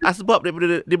apa? Sebab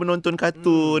daripada dia menonton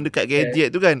kartun dekat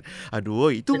gadget tu kan. Aduh,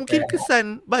 itu mungkin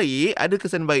kesan baik, ada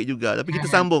kesan baik juga. Tapi kita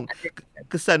sambung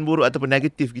kesan buruk ataupun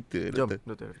negatif kita. Betul.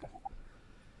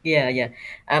 Ya.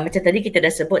 Macam tadi kita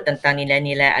dah sebut tentang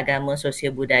nilai-nilai agama,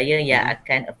 sosial budaya yang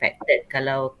akan affected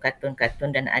kalau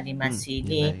kartun-kartun dan animasi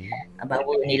ni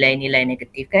bawa nilai-nilai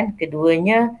negatif kan.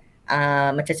 Keduanya,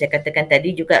 macam saya katakan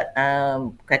tadi juga,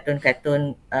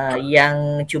 kartun-kartun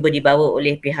yang cuba dibawa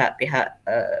oleh pihak-pihak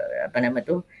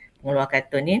pengeluar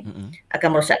kartun ni akan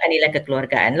merosakkan nilai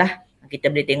kekeluargaan lah. Kita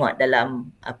boleh tengok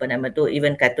dalam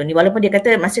even kartun ni, walaupun dia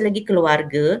kata masih lagi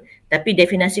keluarga, tapi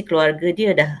definisi keluarga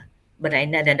dia dah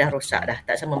berlainan dan dah rosak dah,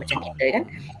 tak sama macam kita kan.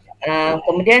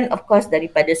 Kemudian of course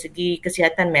daripada segi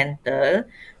kesihatan mental,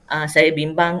 saya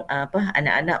bimbang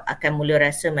anak-anak akan mula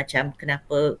rasa macam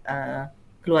kenapa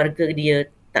keluarga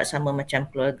dia tak sama macam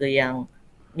keluarga yang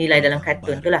nilai dalam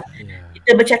kartun tu lah.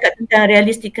 Kita bercakap tentang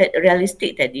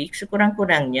realistik tadi,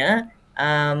 sekurang-kurangnya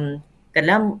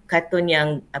dalam kartun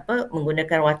yang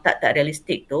menggunakan watak tak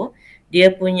realistik tu, dia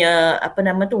punya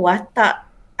watak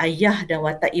ayah dan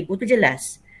watak ibu tu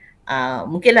jelas.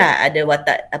 Mungkinlah ada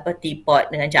watak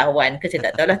teapot dengan cawan ke, saya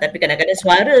tak tahulah, tapi kadang-kadang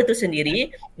suara tu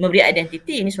sendiri memberi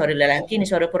identiti, ini suara lelaki, ini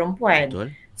suara perempuan. Betul.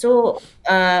 So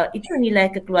itu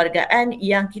nilai kekeluargaan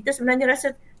yang kita sebenarnya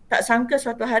rasa tak sangka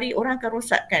suatu hari orang akan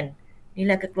rosakkan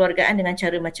nilai kekeluargaan dengan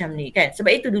cara macam ni kan.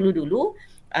 Sebab itu dulu-dulu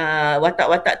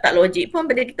watak-watak tak logik pun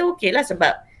pada kita okey lah,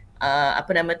 sebab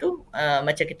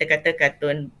macam kita kata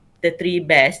kartun The Three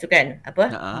Bears tu kan,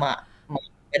 mak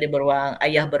ada beruang,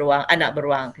 ayah beruang, anak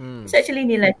beruang. It's actually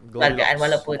nilai kekeluargaan,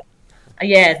 walaupun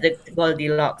the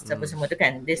Goldilocks apa semua tu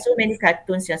kan. There's so many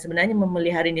cartoons yang sebenarnya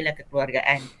memelihara nilai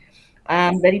kekeluargaan.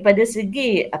 Daripada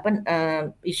segi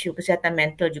isu kesihatan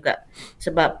mental juga,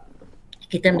 sebab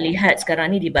kita melihat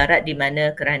sekarang ni di barat, di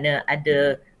mana kerana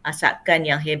ada asakan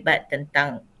yang hebat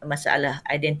tentang masalah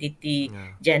identiti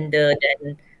gender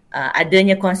dan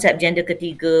adanya konsep gender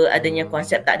ketiga, adanya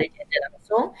konsep tak ada gender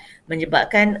langsung,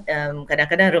 menyebabkan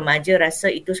kadang-kadang remaja rasa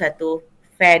itu satu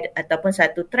fad ataupun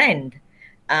satu trend.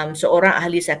 Seorang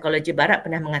ahli psikologi barat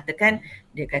pernah mengatakan,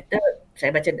 dia kata,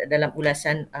 saya baca dalam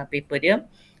ulasan paper dia,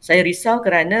 saya risau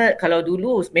kerana kalau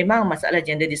dulu memang masalah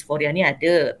gender dysphoria ni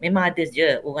ada, memang ada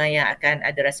je orang yang akan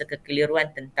ada rasa kekeliruan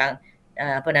tentang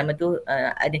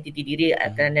identiti diri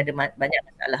kerana ada banyak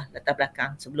masalah latar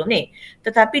belakang sebelum ni.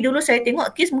 Tetapi dulu saya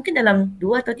tengok kes mungkin dalam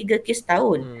 2 atau 3 kes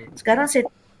tahun. Sekarang saya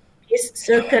kes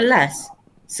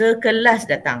sekelas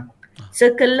datang.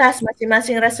 Sekelas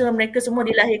masing-masing rasa mereka semua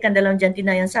dilahirkan dalam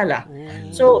jantina yang salah.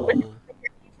 So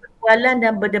persoalan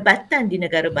dan berdebatan di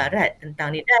negara barat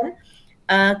tentang ni, dan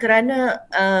kerana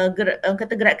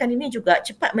gerakan ini juga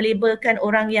cepat melabelkan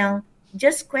orang yang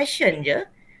just question je.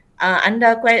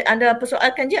 Anda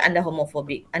persoalkan je, anda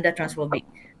homofobik, anda transfobik,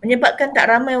 menyebabkan tak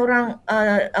ramai orang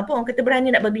orang kata berani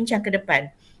nak berbincang ke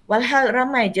depan. Walhal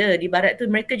ramai je di barat tu,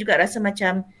 mereka juga rasa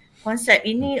macam konsep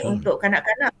ini untuk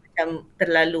kanak-kanak macam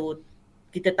terlalu,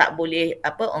 kita tak boleh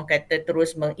orang kata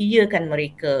terus mengiyakan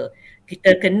mereka.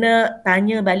 Kita kena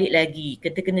tanya balik lagi,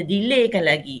 kita kena delaykan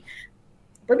lagi.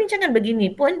 Perbincangan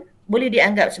begini pun boleh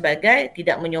dianggap sebagai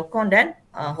tidak menyokong dan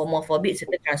homofobik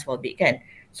serta transfobik kan.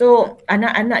 So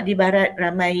anak-anak di barat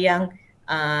ramai yang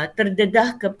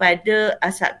terdedah kepada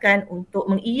asakan untuk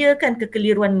mengiyakan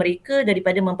kekeliruan mereka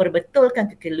daripada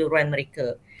memperbetulkan kekeliruan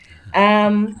mereka.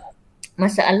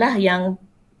 Masalah yang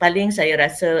paling saya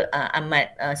rasa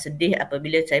amat sedih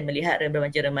apabila saya melihat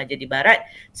remaja-remaja di barat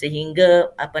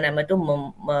sehingga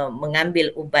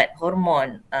mengambil ubat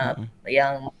hormon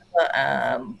yang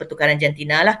pertukaran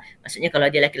jantina lah. Maksudnya kalau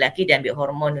dia lelaki-lelaki dia ambil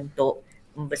hormon untuk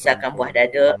membesarkan buah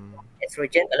dada.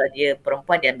 estrogen, kalau dia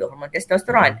perempuan dia ambil hormon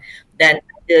testosteron, dan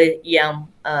ada yang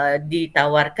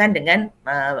ditawarkan dengan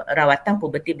rawatan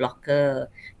puberty blocker.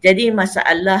 Jadi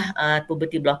masalah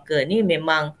puberty blocker ni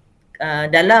memang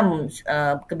dalam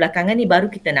kebelakangan ni baru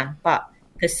kita nampak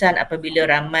kesan apabila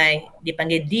ramai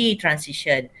dipanggil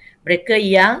detransition, mereka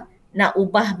yang nak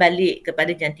ubah balik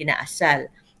kepada jantina asal.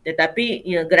 Tetapi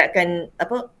gerakan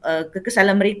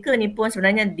kekesalan mereka ni pun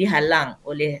sebenarnya dihalang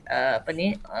oleh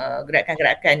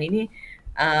gerakan-gerakan ini.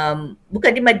 Bukan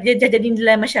dia jadi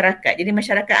nilai masyarakat. Jadi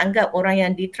masyarakat anggap orang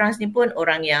yang ditrans ni pun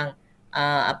orang yang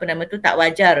tak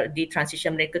wajar. Di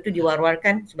transition mereka tu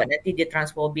diwar-warkan sebab nanti dia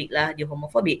transfobik lah, dia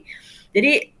homofobik.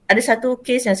 Jadi ada satu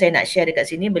kes yang saya nak share dekat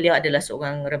sini. Beliau adalah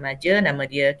seorang remaja, nama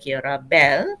dia Kiera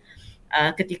Bell.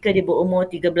 Ketika dia berumur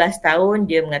 13 tahun,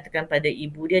 dia mengatakan pada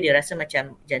ibu dia rasa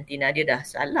macam jantina dia dah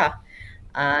salah.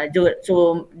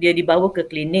 So dia dibawa ke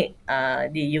klinik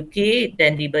di UK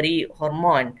dan diberi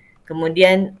hormon.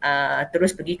 Kemudian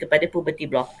terus pergi kepada puberty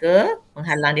blocker,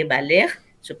 menghalang dia balik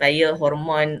supaya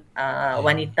hormon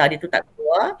wanita dia tu tak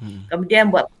keluar. Kemudian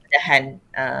buat pembedahan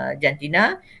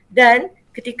jantina, dan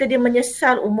ketika dia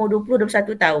menyesal umur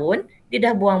 20-21 tahun, dia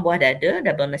dah buang buah dada,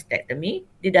 double mastectomy,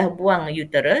 dia dah buang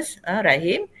uterus,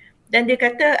 rahim, dan dia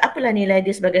kata apalah nilai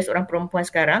dia sebagai seorang perempuan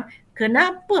sekarang,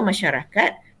 kenapa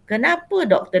masyarakat, kenapa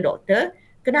doktor-doktor,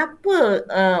 kenapa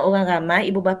orang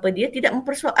ramai, ibu bapa dia tidak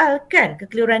mempersoalkan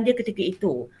kekeliruan dia ketika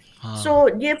itu.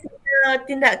 So dia punya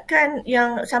tindakan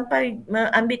yang sampai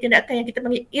ambil tindakan yang kita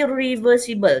panggil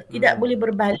irreversible, tidak boleh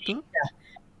berbalik dah.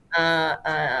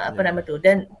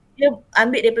 Dan dia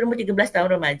ambil daripada umur 13 tahun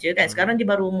remaja kan. Sekarang dia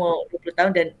baru umur 20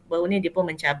 tahun dan baru ni dia pun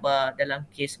mencabar dalam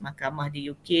kes mahkamah di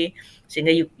UK,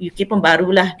 sehingga UK pun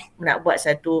barulah nak buat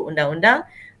satu undang-undang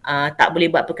tak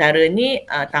boleh buat perkara ni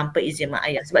tanpa izin mak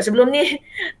ayah. Sebab sebelum ni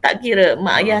tak kira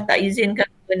mak ayah tak izinkan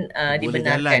pun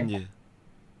dibenarkan.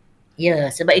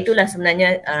 Ya, sebab itulah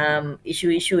sebenarnya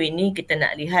isu-isu ini kita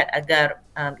nak lihat agar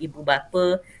ibu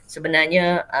bapa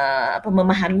sebenarnya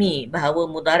memahami bahawa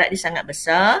mudarat dia sangat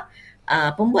besar.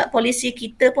 Pembuat polisi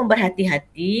kita pun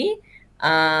berhati-hati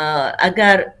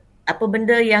agar apa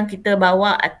benda yang kita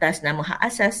bawa atas nama hak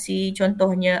asasi,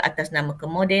 contohnya atas nama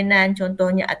kemodenan,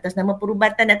 contohnya atas nama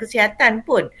perubatan dan kesihatan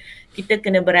pun, kita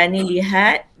kena berani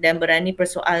lihat dan berani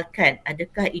persoalkan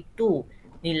adakah itu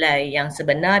nilai yang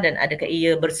sebenar dan adakah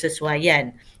ia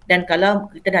bersesuaian. Dan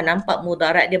kalau kita dah nampak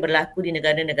mudarat dia berlaku di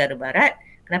negara-negara barat,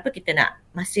 kenapa kita nak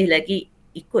masih lagi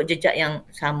ikut jejak yang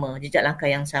sama, jejak langkah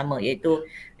yang sama, iaitu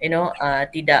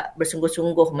tidak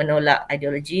bersungguh-sungguh menolak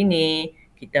ideologi ni.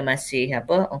 Kita masih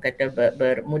orang kata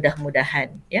bermudah-mudahan,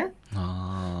 ya.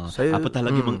 Saya apatah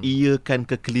lagi mengiyakan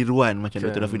kekeliruan macam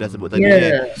Dr. Rafidah sebut tadi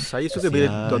kan. Saya suka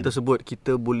bila doktor sebut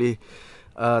kita boleh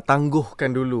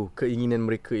tangguhkan dulu keinginan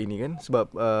mereka ini kan,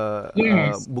 sebab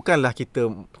bukanlah kita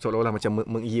seolah-olah macam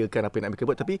mengiyakan apa yang nak mereka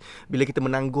buat, tapi bila kita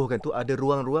menangguhkan tu ada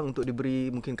ruang-ruang untuk diberi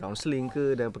mungkin kaunseling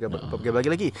ke dan pelbagai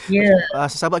lagi.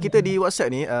 Sahabat kita di WhatsApp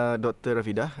ni, Dr.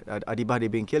 Rafidah Adibah di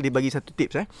Bengkel, dia bagi satu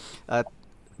tips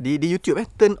di YouTube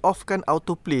turn off kan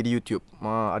autoplay di YouTube.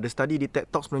 Ada study di TED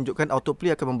Talks menunjukkan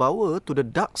autoplay akan membawa to the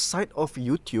dark side of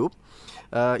YouTube,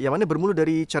 yang mana bermula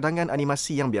dari cadangan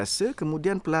animasi yang biasa,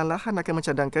 kemudian perlahan-lahan akan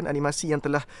mencadangkan animasi yang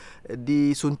telah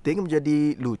disunting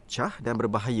menjadi lucah dan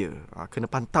berbahaya. Kena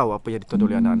pantau apa yang ditonton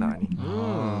oleh anak-anak ni.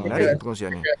 Menarik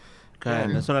perkongsian ni.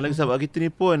 Kan, seorang lagi sahabat kita ni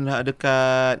pun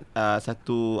dekat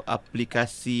satu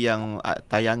aplikasi yang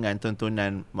tayangan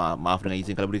tontonan, maaf dengan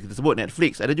izin kalau boleh kita sebut,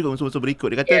 Netflix. Ada juga unsur-unsur berikut.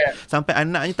 Dia kata sampai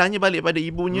anaknya tanya balik pada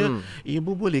ibunya,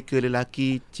 ibu boleh ke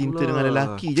lelaki cinta dengan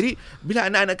lelaki? Jadi bila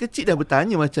anak-anak kecil dah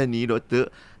bertanya macam ni, doktor,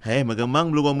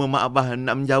 memang belum mak abah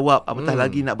nak menjawab, apatah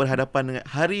lagi nak berhadapan dengan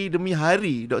hari demi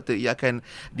hari, doktor, ia akan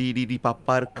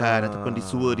dipaparkan ataupun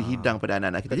disua, dihidang pada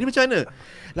anak-anak kita. Jadi macam mana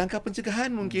langkah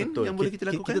pencegahan mungkin yang boleh kita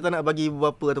lakukan? Kita tak nak bagi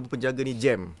bapa ataupun penjaga ni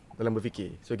jam dalam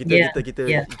berfikir. So kita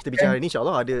bicara ni,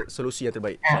 insya-Allah ada solusi yang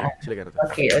terbaik. Silakan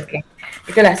doktor. Okey.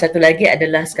 Itulah satu lagi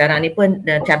adalah sekarang ni pun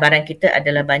cabaran kita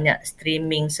adalah banyak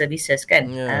streaming services kan.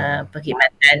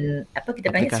 Perkhidmatan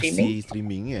kita panggil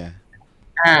streaming ya.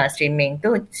 Streaming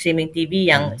tu, streaming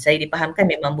TV yang saya dipahamkan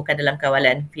memang bukan dalam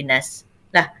kawalan Finas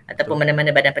lah ataupun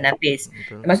mana-mana badan penapis.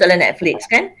 Termasuklah Netflix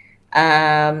kan.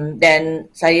 Dan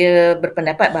saya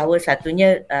berpendapat bahawa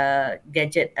satunya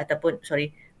gadget ataupun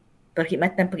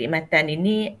perkhidmatan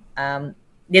ini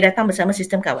dia datang bersama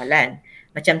sistem kawalan.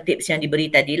 Macam tips yang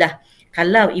diberi tadilah.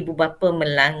 Kalau ibu bapa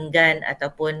melanggan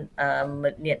ataupun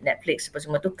Netflix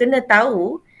semua tu, kena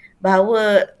tahu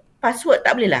bahawa password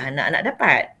tak bolehlah anak-anak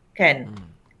dapat kan.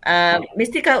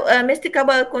 Mesti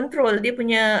kawal kontrol dia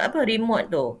punya remote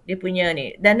tu, dia punya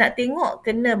ni, dan nak tengok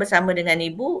kena bersama dengan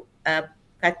ibu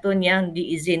kartun yang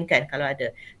diizinkan kalau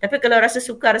ada. Tapi kalau rasa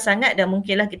sukar sangat dan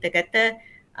mungkinlah kita kata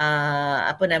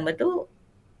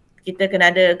kita kena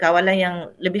ada kawalan yang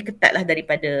lebih ketat lah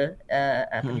daripada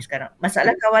ni sekarang.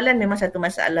 Masalah kawalan memang satu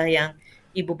masalah yang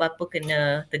ibu bapa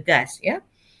kena tegas, ya.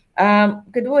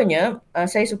 Keduanya,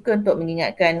 saya suka untuk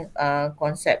mengingatkan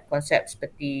konsep-konsep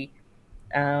seperti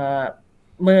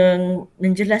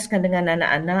menjelaskan dengan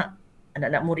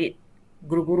anak-anak murid,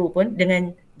 guru-guru pun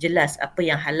dengan jelas apa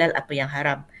yang halal, apa yang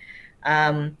haram.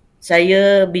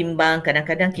 Saya bimbang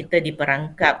kadang-kadang kita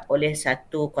diperangkap oleh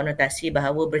satu konotasi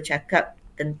bahawa bercakap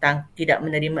tentang tidak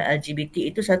menerima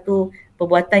LGBT itu satu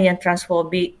perbuatan yang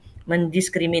transfobik,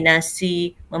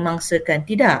 mendiskriminasi, memangsakan.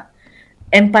 Tidak.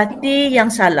 Empati yang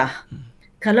salah.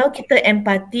 Kalau kita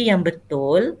empati yang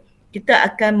betul, kita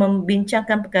akan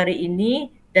membincangkan perkara ini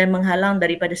dan menghalang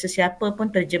daripada sesiapa pun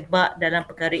terjebak dalam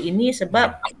perkara ini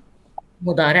sebab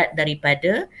mudarat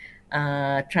daripada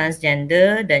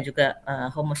transgender dan juga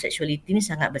homoseksualiti ni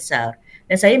sangat besar.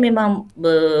 Dan saya memang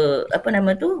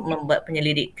membuat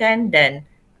penyelidikan dan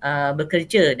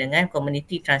bekerja dengan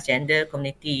komuniti transgender,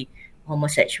 komuniti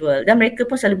homoseksual, dan mereka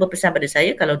pun selalu berpesan pada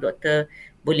saya kalau doktor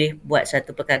boleh buat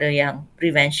satu perkara yang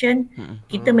prevention,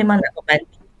 kita memang nak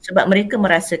membantu sebab mereka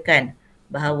merasakan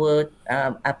bahawa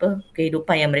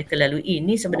kehidupan yang mereka lalui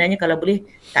ini sebenarnya kalau boleh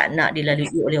tak nak dilalui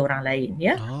oleh orang lain,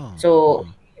 ya. So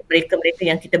mereka-mereka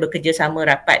yang kita bekerja sama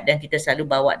rapat dan kita selalu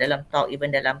bawa dalam talk, even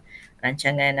dalam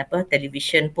rancangan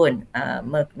televisyen pun,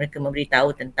 mereka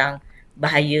memberitahu tentang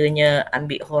bahayanya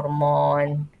ambil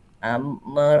hormon,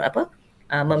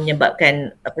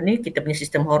 menyebabkan kita punya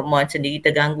sistem hormon sendiri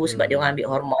terganggu sebab dia orang ambil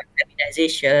hormon,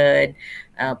 feminization,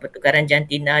 pertukaran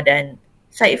jantina dan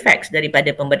side effects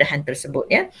daripada pembedahan tersebut,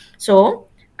 ya. So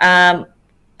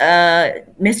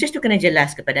message tu kena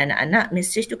jelas kepada anak-anak,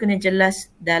 message tu kena jelas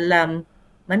dalam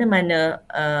mana-mana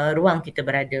ruang kita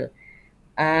berada.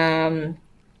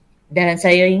 Dan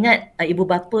saya ingat ibu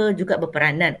bapa juga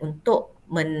berperanan untuk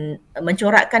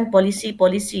mencorakkan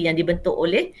polisi-polisi yang dibentuk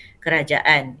oleh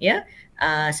kerajaan, ya.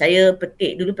 Saya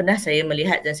petik dulu, pernah saya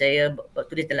melihat dan saya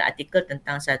tulis dalam artikel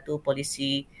tentang satu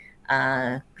polisi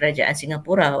kerajaan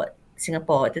Singapura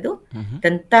waktu tu,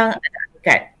 tentang anak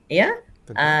angkat, ya.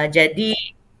 Jadi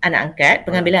anak angkat,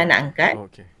 pengambilan anak angkat.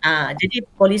 Jadi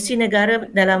polisi negara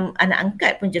dalam anak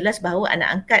angkat pun jelas bahawa anak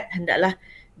angkat hendaklah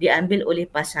diambil oleh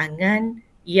pasangan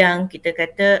yang kita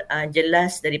kata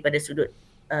jelas daripada sudut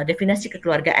definisi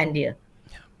kekeluargaan dia.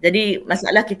 Jadi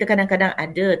masalah kita kadang-kadang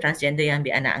ada transgender yang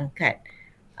ambil anak angkat.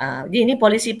 Jadi ini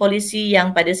polisi-polisi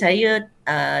yang pada saya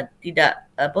tidak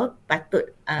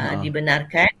patut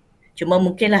dibenarkan. Cuma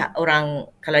mungkinlah orang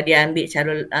kalau dia ambil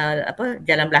cara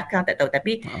jalan belakang tak tahu,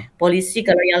 tapi polisi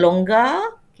kalau yang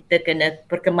longgar kita kena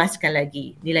perkemaskan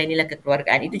lagi nilai-nilai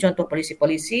kekeluargaan. Itu contoh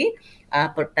polisi-polisi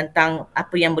tentang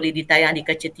apa yang boleh ditayang di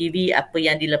kaca TV, apa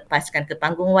yang dilepaskan ke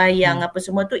panggung wayang, apa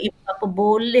semua tu ibu bapa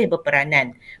boleh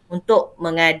berperanan untuk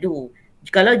mengadu.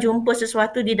 Kalau jumpa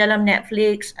sesuatu di dalam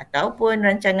Netflix ataupun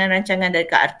rancangan-rancangan dari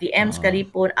KRTM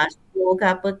sekalipun, ASTRO ke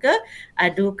apa ke,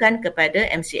 adukan kepada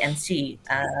MCMC,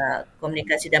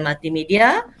 komunikasi dan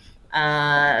multimedia,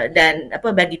 dan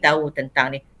bagi tahu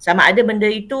tentang ni. Sama ada benda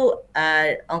itu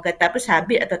orang kata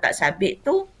sabit atau tak sabit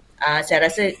tu, saya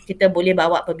rasa kita boleh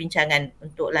bawa perbincangan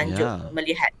untuk lanjut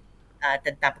melihat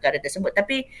tentang perkara tersebut.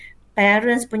 Tapi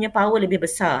parents punya power lebih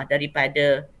besar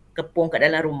daripada kepung kat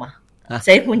dalam rumah.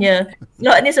 Saya punya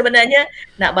slot ni sebenarnya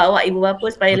nak bawa ibu bapa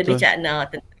supaya lebih cakna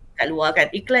kat luar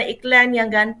kan. Iklan-iklan yang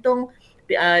gantung,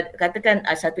 katakan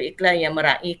satu iklan yang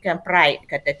meraihkan pride,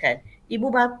 katakan.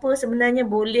 Ibu bapa sebenarnya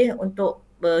boleh untuk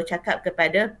bercakap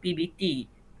kepada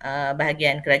PBT,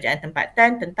 bahagian kerajaan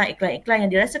tempatan, tentang iklan-iklan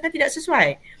yang dirasakan tidak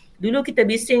sesuai. Dulu kita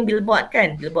bising billboard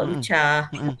kan, billboard lucah,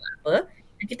 apa,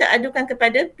 kita adukan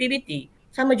kepada PBT.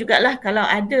 Sama jugalah kalau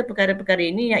ada perkara-perkara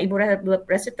ini yang ibu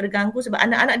rasa terganggu sebab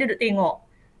anak-anak dia duduk tengok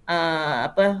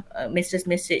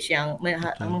message yang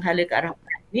menghala ke arah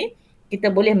ini,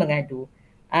 kita boleh mengadu.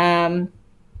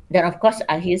 Dan of course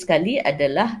akhir sekali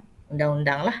adalah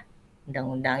undang-undang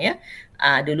ya.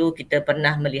 Dulu kita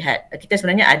pernah melihat, kita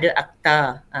sebenarnya ada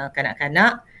akta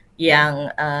kanak-kanak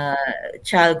yang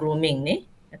child grooming ni,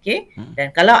 okey.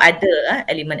 Dan kalau ada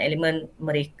elemen-elemen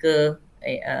mereka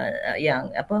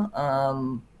yang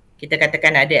kita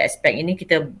katakan ada aspek ini,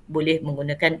 kita boleh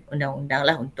menggunakan undang-undang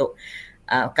lah untuk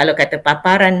kalau kata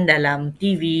paparan dalam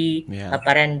TV,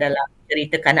 paparan dalam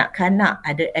cerita kanak-kanak,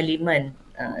 ada elemen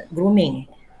grooming,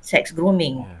 sex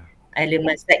grooming,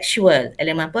 elemen seksual,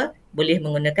 elemen apa, boleh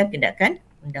menggunakan tindakan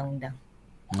undang-undang.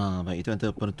 Baik, itu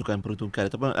antara peruntukan-peruntukan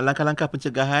ataupun langkah-langkah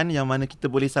pencegahan yang mana kita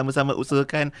boleh sama-sama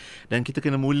usahakan, dan kita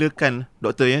kena mulakan,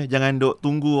 doktor ya. Jangan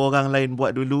tunggu orang lain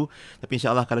buat dulu. Tapi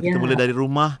insya-Allah kalau kita mula dari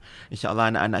rumah,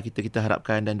 insya-Allah anak-anak kita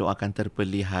harapkan dan doakan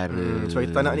terpelihara. Sebab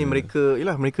kita nak ni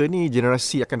mereka ni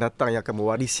generasi akan datang yang akan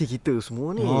mewarisi kita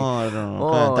semua ni.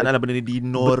 Tak naklah benda ni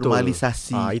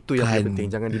dinormalisasi. Itu yang paling penting,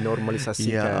 jangan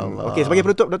dinormalisasikan. Ya Allah. Okey, sebagai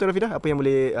penutup Dr. Rafidah, apa yang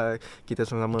boleh kita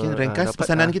sama-sama ringkas dapat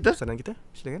pesanan kita? Pesanan kita,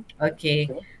 silakan. Okey.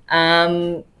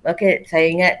 Saya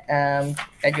ingat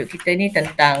tajuk kita ni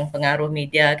tentang pengaruh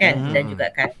media kan, dan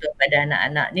juga kartun pada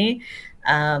anak-anak ni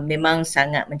memang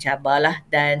sangat mencabarlah.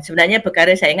 Dan sebenarnya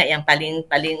perkara saya ingat yang paling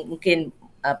mungkin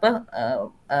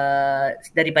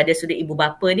daripada sudut ibu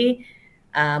bapa ni,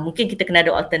 mungkin kita kena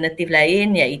ada alternatif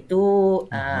lain, iaitu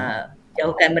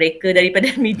jauhkan mereka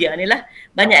daripada media ni lah.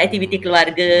 Banyak aktiviti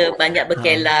keluarga, banyak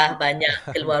berkelah,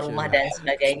 banyak keluar rumah dan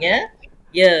sebagainya.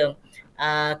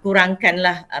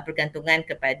 Kurangkanlah pergantungan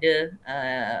kepada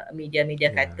media-media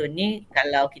kartun ni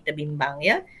kalau kita bimbang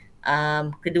ya.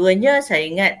 Keduanya saya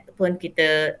ingat pun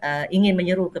kita ingin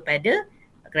menyeru kepada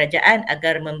kerajaan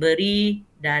agar memberi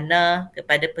dana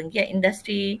kepada penggiat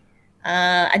industri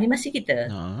animasi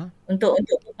kita untuk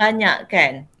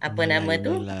membanyakkan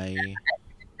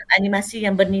animasi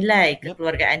yang bernilai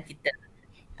kekeluargaan kita.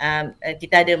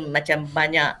 Kita ada macam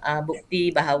banyak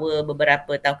bukti bahawa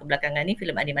beberapa tahun kebelakangan ni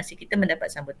filem animasi kita mendapat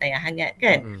sambutan yang hangat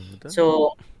kan.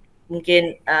 So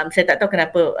mungkin saya tak tahu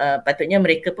kenapa patutnya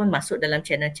mereka pun masuk dalam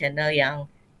channel-channel yang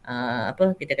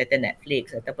kita kata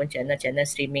Netflix ataupun channel-channel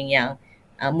streaming yang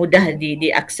mudah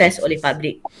diakses oleh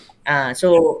publik.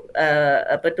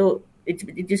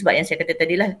 Itu sebab yang saya kata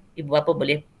tadilah, ibu bapa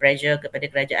boleh pressure kepada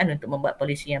kerajaan untuk membuat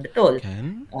polisi yang betul.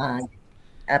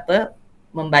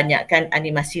 Membanyakkan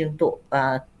animasi untuk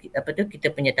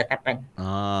kita punya tatapan.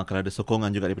 Kalau ada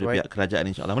sokongan juga daripada pihak kerajaan,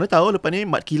 insya-Allah. Mana tahu lepas ni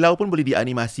Mat Kilau pun boleh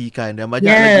dianimasikan, dan banyak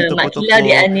lagi tokoh-tokoh. Mat Kilau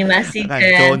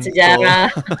dianimasikan,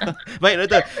 sejarah. Baik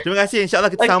doktor, terima kasih.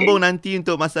 InsyaAllah kita sambung nanti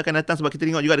untuk masa akan datang, sebab kita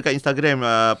tengok juga dekat Instagram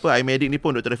iMedic ni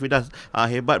pun Dr. Rafidah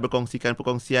hebat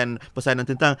perkongsian pesanan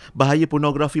tentang bahaya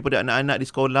pornografi pada anak-anak di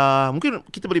sekolah. Mungkin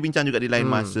kita boleh bincang juga di lain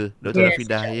masa, Dr.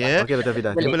 Rafidah ya. Okey Dr.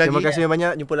 Rafidah. Terima kasih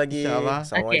banyak. Jumpa lagi.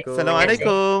 Assalamualaikum.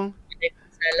 Assalamualaikum.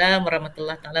 Assalamualaikum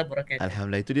warahmatullahi wabarakatuh.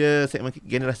 Alhamdulillah, itu dia segmen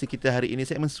generasi kita hari ini.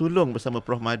 Segmen sulung bersama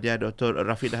Prof Madya Dr.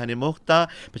 Rafidah Mokhtar,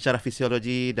 pensyarah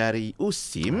fisiologi dari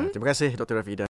IKIM. Terima kasih Dr. Rafidah.